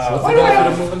 What's the Why do I benefit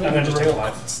have- of moving I'm gonna just take a there?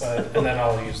 life, and then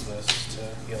I'll use this to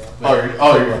heal up.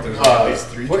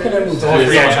 Where can I move Only to?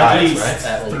 3 at Dice, least.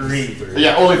 right? 3.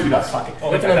 Yeah, only if you die. Fuck it.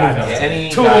 Only if I Where can I die, move no. to? Any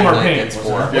 2 of them guy are that pink. gets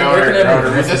 4. Yeah, Where can I alright, move?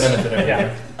 alright, What's the this- benefit of it? Yeah.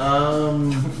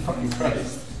 Fucking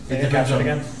Christ. Can you catch it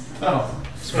again? Oh.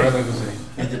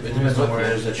 It depends on where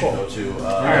it is that you go to.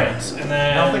 Alright, and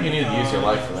then... I don't think you need to use your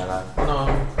life for that. No.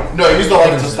 No, use the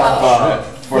light to stop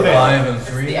for the... 5 and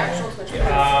 3. I want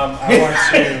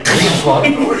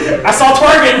to... I saw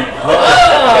Target!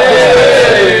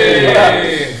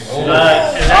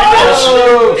 Is anyone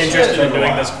else interested in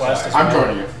doing this quest? I'm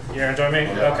joining you. You're gonna join me?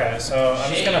 Okay, so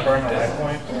I'm just gonna burn the life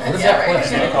point. What is that I'm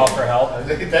gonna call for help.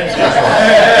 Thanks,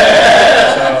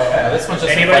 So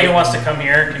anybody who wants to come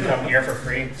here can come here for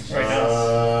free right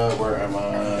now. Where am I?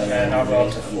 And then I'll go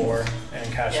up to 4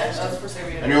 and cash this.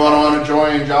 Anyone want to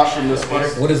join Josh in this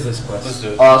quest? What is this quest?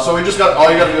 So we just got, all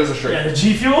you gotta do is a straight. Yeah, the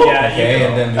G Fuel? Yeah, Okay,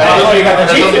 and then Oh, you got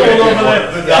the G Fuel over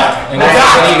there. The doc. and what do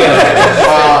you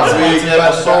guys We get a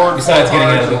sword. besides getting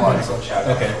out of the cards, quest?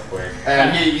 and Okay.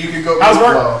 And you can go. How's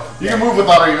work? You can move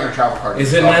without even a travel card.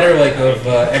 Is it a matter like of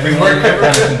everyone kind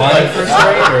of combining for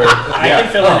straight, or I can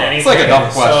fill in anything. It's like a dumb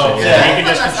question. So Yeah. you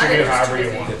can just contribute however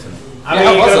you want. I Yeah, mean,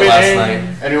 how was go it last in- night?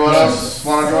 Anyone else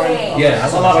want to join? yeah?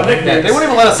 That's a lot of Yeah, nicknames. they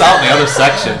wouldn't even let us out in the other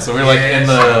section, so we were like in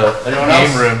the Anyone game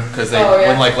else? room because they Oh, yeah.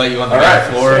 wouldn't like let you on the Alright.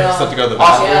 ground floor. Yeah. Just have to go to the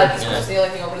Awesome. bathroom. Yeah, this was the only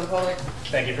thing open to the public.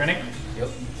 Thank you, Prinny.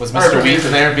 Was Alright, Mr. but Wheat we-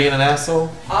 there being an asshole?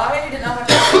 I did not have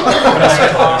to.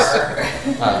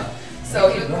 Uh, So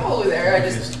he was probably there. I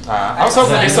just. I was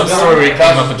hoping there'd be some story where he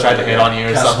came up and tried to hit on you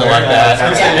or something like that.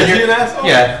 Yeah. Is he an asshole?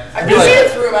 Yeah. I You're just like,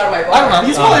 threw him out of my bar. I don't know.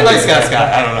 He's probably a nice guy.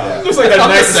 I don't know. Looks like the I'm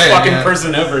just nicest saying, fucking yeah.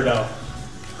 person ever, though.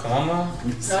 Come on, No, Mo. I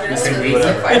didn't Say know. we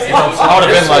whatever. I would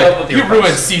have been like, you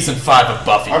ruined season 5 of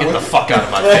Buffy. Get the fuck out of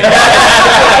my face.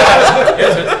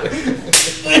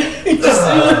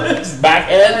 Just back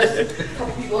end. A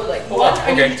couple people are like, what? I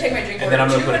need Okay. to take my drink And then I'm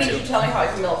order. gonna Two, put it and he keep telling me how I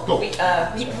can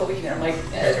meet Hoagie, and I'm like,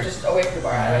 just away from the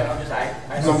bar. I don't know, just I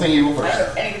don't Something evil know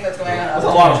first. anything that's going on. That's a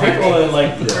lot of people in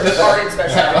like. Retarded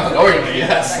special. Oh,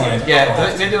 yes. Yeah,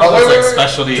 they did Oh, all wait, those wait, like wait.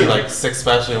 specialty, like 6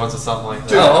 specialty ones or something like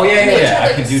that. Oh yeah, They yeah. had, I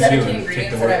like, can do 17 too. And take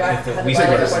ingredients the that I if the had to we buy, said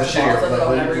like, it's a bunch of shittier, bottles of but it, we-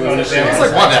 whatever. we- It was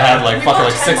like one that had like We fucking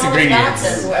bought like 10 6 bottles of ingredients.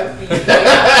 Absinthe, so I would be-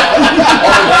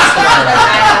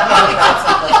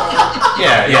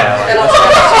 Yeah, yeah. And Like, also-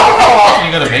 how often are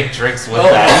you gonna make drinks with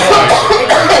that?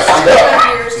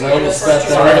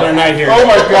 It's a regular night here. Oh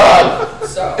my god.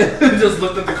 So, Just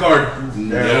looked at the card.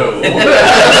 No.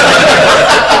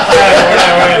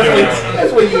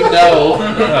 That's what you know.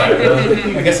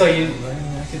 I guess I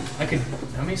could.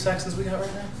 How many Saxons we got right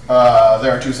now?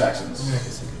 There are 2 Saxons. I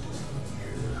guess I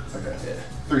could do Okay.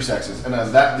 3 Saxons, and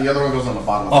then the other one goes on the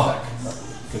bottom of the deck.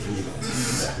 Good for you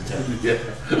guys. Yeah.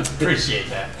 Appreciate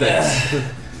that.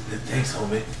 Thanks,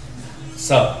 homie.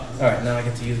 So, all right, now I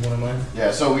get to use one of mine.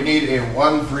 Yeah. So we need a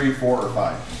 1, 3, 4, or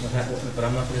 5. But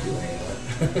I'm not going to do any of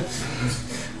that.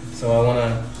 So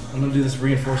I'm gonna do this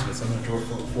reinforcements. I'm gonna draw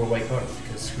 4 white cards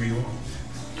because screw you all.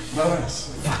 Nice.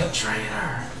 Fucking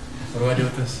traitor. What do I do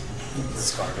with this?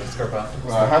 Scarpa.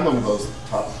 Hand them those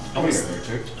top. How many are there,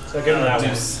 too? So give them that one.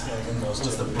 Deuce. Yeah, give them those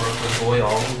Just two. the Brooklyn boy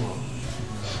all along.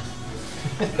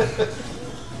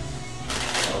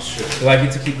 Oh shit. Do I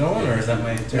get to keep going, or is that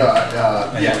my turn?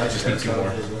 Yeah. I just need 2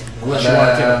 more. Unless you want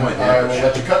to take a point. I will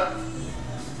let you cut.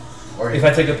 Or If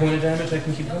I take a point of damage, I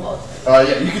can keep going.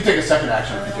 yeah, you can take a second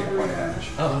action if you take a point of damage.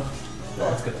 Oh, well,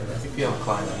 that's good to know. I feel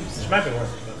inclined to use Which might be worth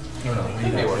it. No, no, it.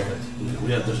 Maybe worth it.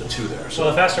 We have, there's a 2 there. So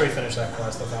the faster we finish that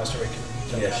quest, the faster we can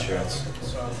jump Yeah, out of sure. it.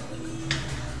 So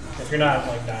if you're not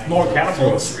like dying. More Throw a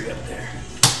catapults. 3 up there.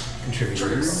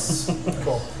 Contributors.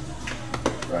 Cool.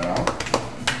 Right on.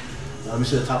 Let me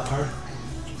see the top card.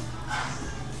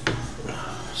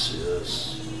 Let's see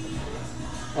this.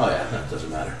 Oh yeah, that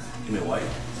doesn't matter. Give me a white.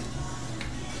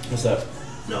 What's that?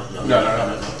 No. I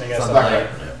think that's Black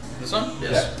the card. This one?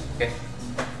 Yes. Okay.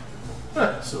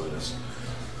 So it is.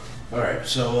 All right.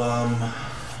 So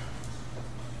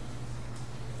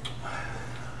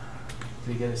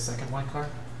Did you get a second white card?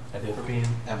 I did for being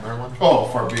at Merlin. Oh,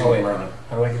 for being Oh, wait. Merlin.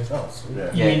 How do I get? Oh, sweet.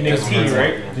 Yeah. You mean Nick just T, Merlin.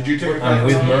 right? Did you take a I'm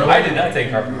with Merlin. I did not take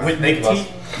Harper. With Nick T?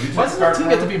 Why does the team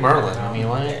get to be Merlin? I mean,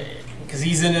 why? Because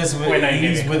he's in us. Wait, no, you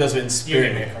He's gave me- with us in You gave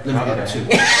spirit. me a card. let me get a 2. Does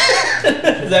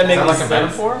that Is make that like a sense?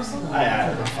 metaphor or something?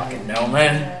 I don't fucking know,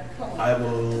 man. I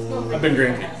will. I've been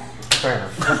drinking. Fair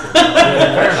enough.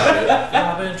 Fair enough.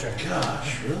 Robin, sure.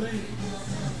 Gosh, really?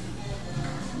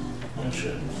 Oh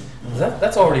shit.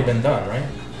 That's already been done, right?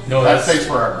 No, That that's takes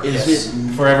forever. Is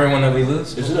it? For everyone that we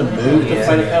lose? Is it a move to Yeah.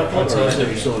 fight a catapult, or is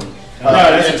it still? No,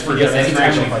 that's it's for because different anytime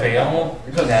action. we fail,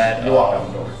 that You walk out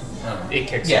the door. it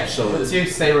kicks. Yeah, us. so once you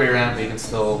stay where you're at, but you can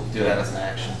still do that as an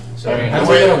action. So I mean, How's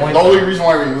the, it way, gonna wipe the only out? reason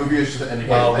why we move you is just to indicate.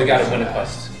 well, we that gotta you're win a bad.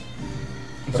 quest.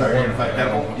 Sorry, you're gonna fight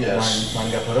catapult? Yes.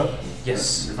 Mine got put up?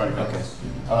 Yes. You're fighting catapult.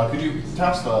 Could you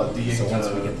toss the D8 So to once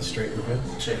we get the straight, we're good?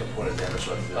 Take a point of damage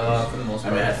so I can do For the most I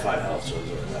part. mean, I had 5 health, so it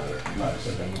doesn't matter. But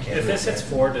then we can't If this hits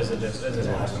 4, does it just is it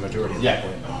have the majority of Yeah.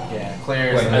 Yeah,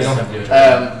 clears. Wait, and we don't that's have to do it.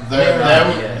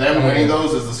 Them winning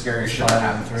those is the scariest shit. 5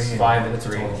 and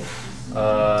 3. 2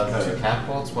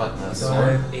 catapults, what? The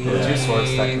sword? 2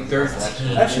 swords.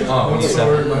 13. Actually, Oh, we need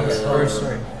 7. Or,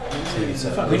 sorry.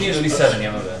 We need at least 7,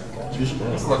 yeah, my bad.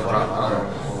 Let's look around. I don't know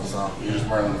what was You just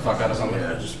Merlin the fuck out of something?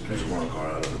 Yeah, just one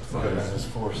card out of it. Fuck it. There's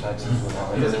 4 sexes.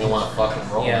 He doesn't even want to fucking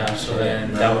roll. Yeah, so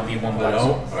then that would be 1 black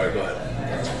sword. Alright, go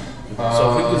ahead.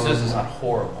 So if we lose this, it's not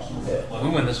horrible. We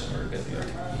win this one, we're good.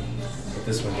 But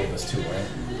this one gave us 2, right?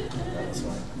 That was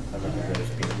one. I remember that if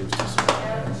being lose 2 soon.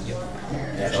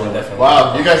 Yeah, definitely.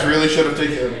 Wow, you guys really should have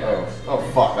taken. Oh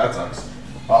fuck, that sucks.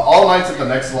 All knights at the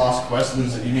next lost quest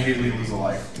immediately lose a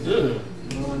life. Well,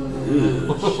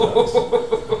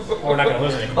 we're not gonna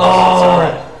lose any.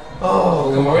 Oh,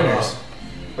 winners.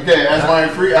 Okay, as my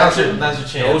free action, That's your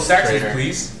chance. No taxes, traitor.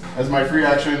 please. as my free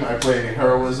action, I play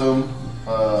heroism.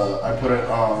 I put it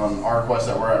on our quest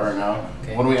that we're at right now.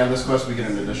 Okay. When we end this quest, we get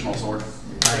an additional sword.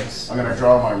 Nice. I'm gonna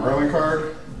draw my Merlin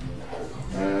card,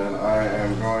 and I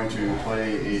am going to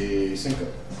play a Cinco.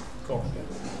 Cool.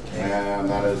 And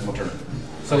that is my turn.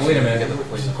 So wait a minute.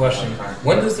 Question: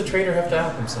 when does the trader have to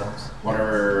out themselves?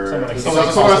 Whatever.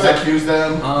 Someone Someone has to accuse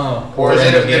them, Oh. or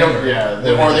they don't. Yeah.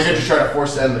 Or they could just try to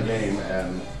force to end the game.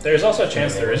 And There's also a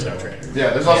chance there is no trader.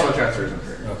 yeah, there's also a chance there isn't a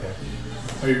trader.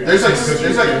 Okay. There's like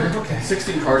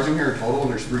 16 cards in here total,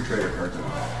 and there's 3 trader cards in it.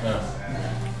 Oh.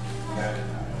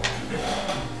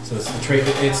 So it's the trade.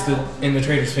 It's the in the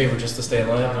trader's favor just to stay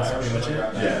alive. That's pretty much it.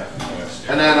 Yeah.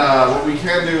 And then what we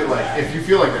can do, like, if you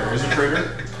feel like there is a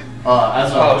trader,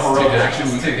 as a heroic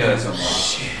action, we can kill someone.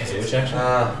 Is it which action?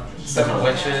 7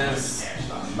 witches.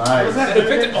 Nice.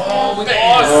 Oh, we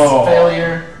Oh.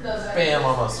 Failure. Bam,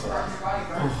 almost.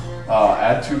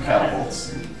 Add 2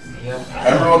 catapults. Yep.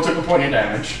 Everyone took a point of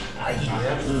damage.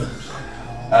 Yep.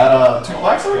 Add 2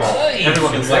 black swords?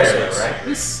 Everyone gets there,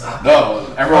 right?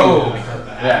 No, everyone. Oh.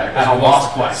 Yeah, at a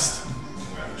lost quest.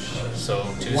 So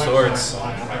 2 swords.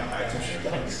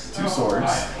 2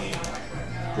 swords.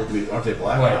 Aren't they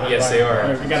black? Yes, they are.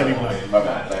 We gotta be black. My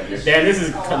bad, thank you. Damn, this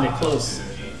is coming close.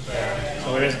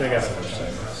 So it is big up.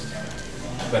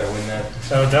 Better win that.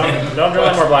 So don't draw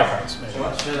any more black cards. Maybe.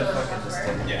 What should have fucking just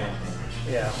taken?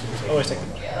 Yeah. Always take the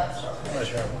black. Unless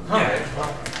you're Alright.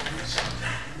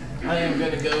 I am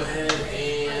gonna go ahead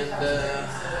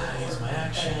and use my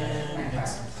action. Get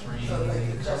some 3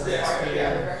 cards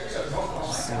here.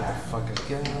 See what the fuck I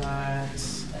got.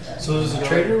 So does the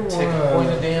trader want Take a point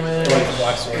of damage. like the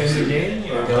black swords. in the game?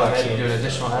 Go ahead and do an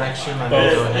additional action. I'm But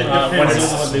gonna go ahead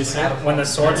and when the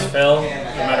swords fill, no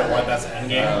matter what, that's the end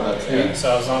game.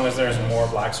 So as long as there's more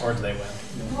black swords, they win.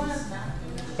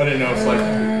 I didn't know if like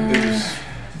they just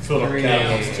filled up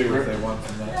catapults too if they want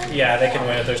from that. Yeah, they can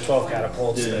win. If there's 12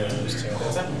 catapults, they lose 2.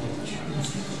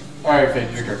 Alright, Fade,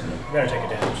 your turn. You gotta take a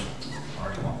damage.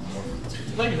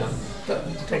 No, you're done.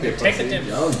 Take the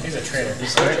damage. He's a traitor.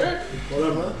 It's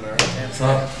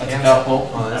not. That's a catapult.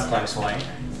 Oh, that's nice one.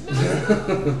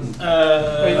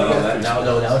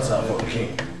 Now it's not fucking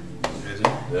king.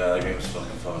 Yeah, that game's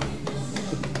fucking fun.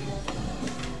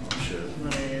 Oh shit.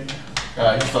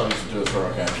 He still needs to do his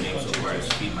heroic action. Where I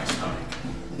feed my stomach.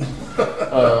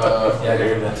 Yeah, I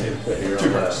hear that too.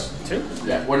 2 cards. 2?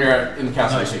 Yeah, when you're in the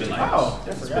castle, It's you been take 2 like, cards.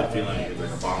 it's been feeling like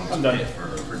a bomb I'm done.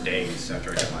 for days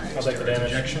after I get my I'll take the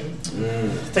damage. injection.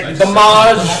 Take the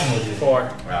damage. 4.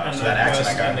 Wow, And so the that action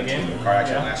I quest got in the game. car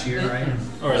action last year, right?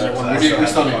 Or is there one So more? that's We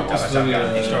still need fucked up. That's how I got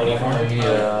an extra level.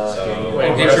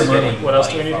 Wait, So what else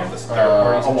do we need here?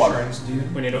 A water.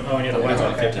 We need a white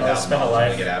one. Okay, $15,000 I'll spend a to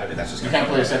life. get out of it. That's just You can't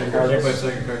play a second card.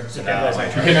 So now my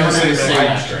You can never say the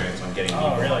same insurance. I'm getting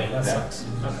Oh, really? That sucks.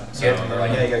 So they're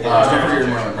like, yeah, you gotta get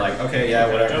I'm like, okay,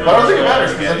 yeah, whatever. But I don't think it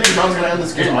matters, because I think John's going to end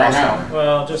this game right now.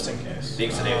 Well, just in case. Being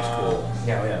today was cool.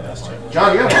 Yeah, that's true.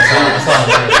 John, you have abilities.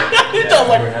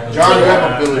 John, you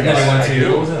have abilities.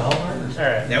 What was it?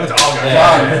 Alright. That was all good.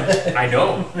 John, I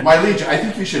know. my liege, I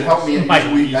think you should help me. I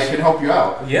can help you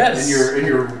out. Yes. In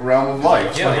your realm of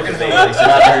life. Yeah, look at they said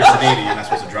very sedated, you're not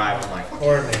supposed to drive. I'm like,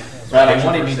 Or me. Bad they action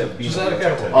wanted me first. to be Just add a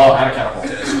catapult. Oh, add a catapult.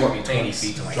 to escort me 20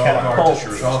 feet to my Catapult. car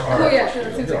to Oh yeah, sure,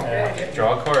 that seems like a great idea.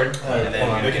 Draw a card. and then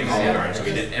we look at all the so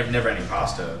we did never any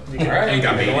pasta. Alright, And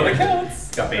got the one that baited.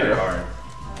 counts. Got baited hard.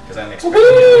 Because I didn't expect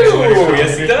Woo!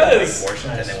 Yes, it does.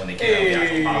 portions, and then when they came out, the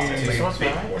actual pasta, it's like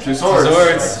big 2 portions. swords.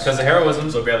 Swords, because of heroism.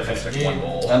 So barely finished like 1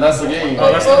 bowl. And that's the game.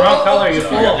 Oh, that's the wrong color, you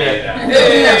So I fool. got baited out.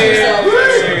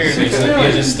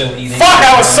 You're just still eating. Fuck,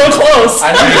 I was so close!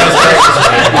 I knew you was great.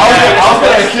 I was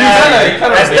going to accuse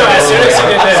you. As soon as you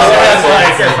did this, I was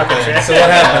like, you're fucking shit. So what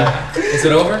happened? Is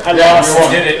it over? I lost. You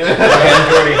Did it.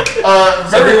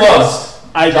 very lost.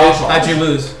 I did. How'd you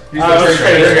lose?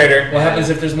 Traitor. What happens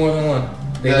if there's more than one?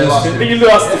 They Yeah, lose lost too? two. You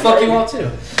lost. The fuck you all too.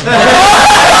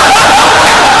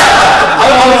 I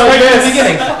Right at the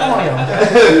beginning. Fuck all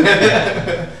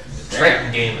y'all.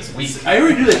 Trap game is weak. I I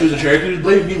already knew that he was a Cherokee. He was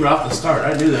blaming me right off the start.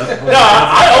 I knew that. No,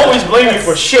 I always blame you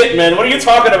for shit, man. What are you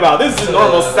talking about? This is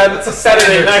normal. It's a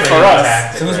Saturday night for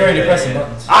us. So who's ready to press the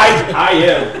buttons? I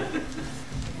am.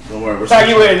 Don't worry. We're Tag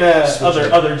you in,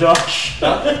 other Josh.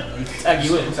 Tag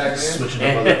you in. switching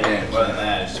up other games. Other than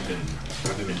that, I've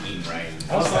been eating right.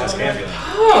 How's that feeling?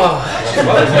 Oh,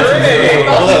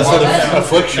 So the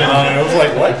affliction on it. I was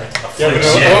like, what?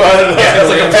 Affliction. Yeah, it's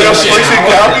like an affliction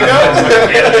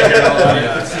copy.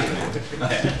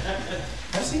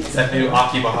 It's that new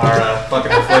Akibahara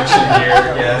fucking affliction here.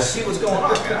 Yes. See what's going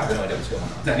on, man. I have no idea what's going on.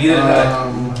 Neither did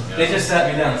I. They just sat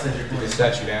me down and said you're They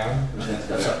sat you down.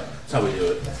 That's how we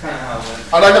do it. That's kind of how it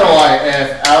went. I'm not gonna lie,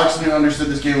 if Alex knew understood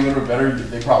this game a little bit better,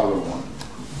 they probably would have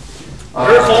won.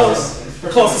 we're close.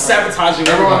 We're close to sabotaging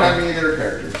Everyone everyone. have me their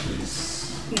characters,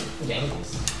 please.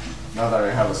 Now that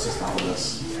I have a system with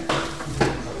this.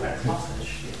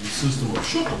 System will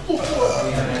shut the fuck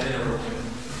up.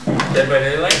 Dead by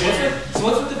Daylight? So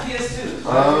what's with the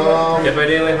PS2? Dead by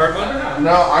Daylight hard mode?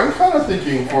 No, I'm kind of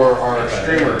thinking for our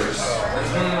streamers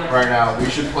right now, we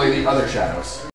should play the other Shadows.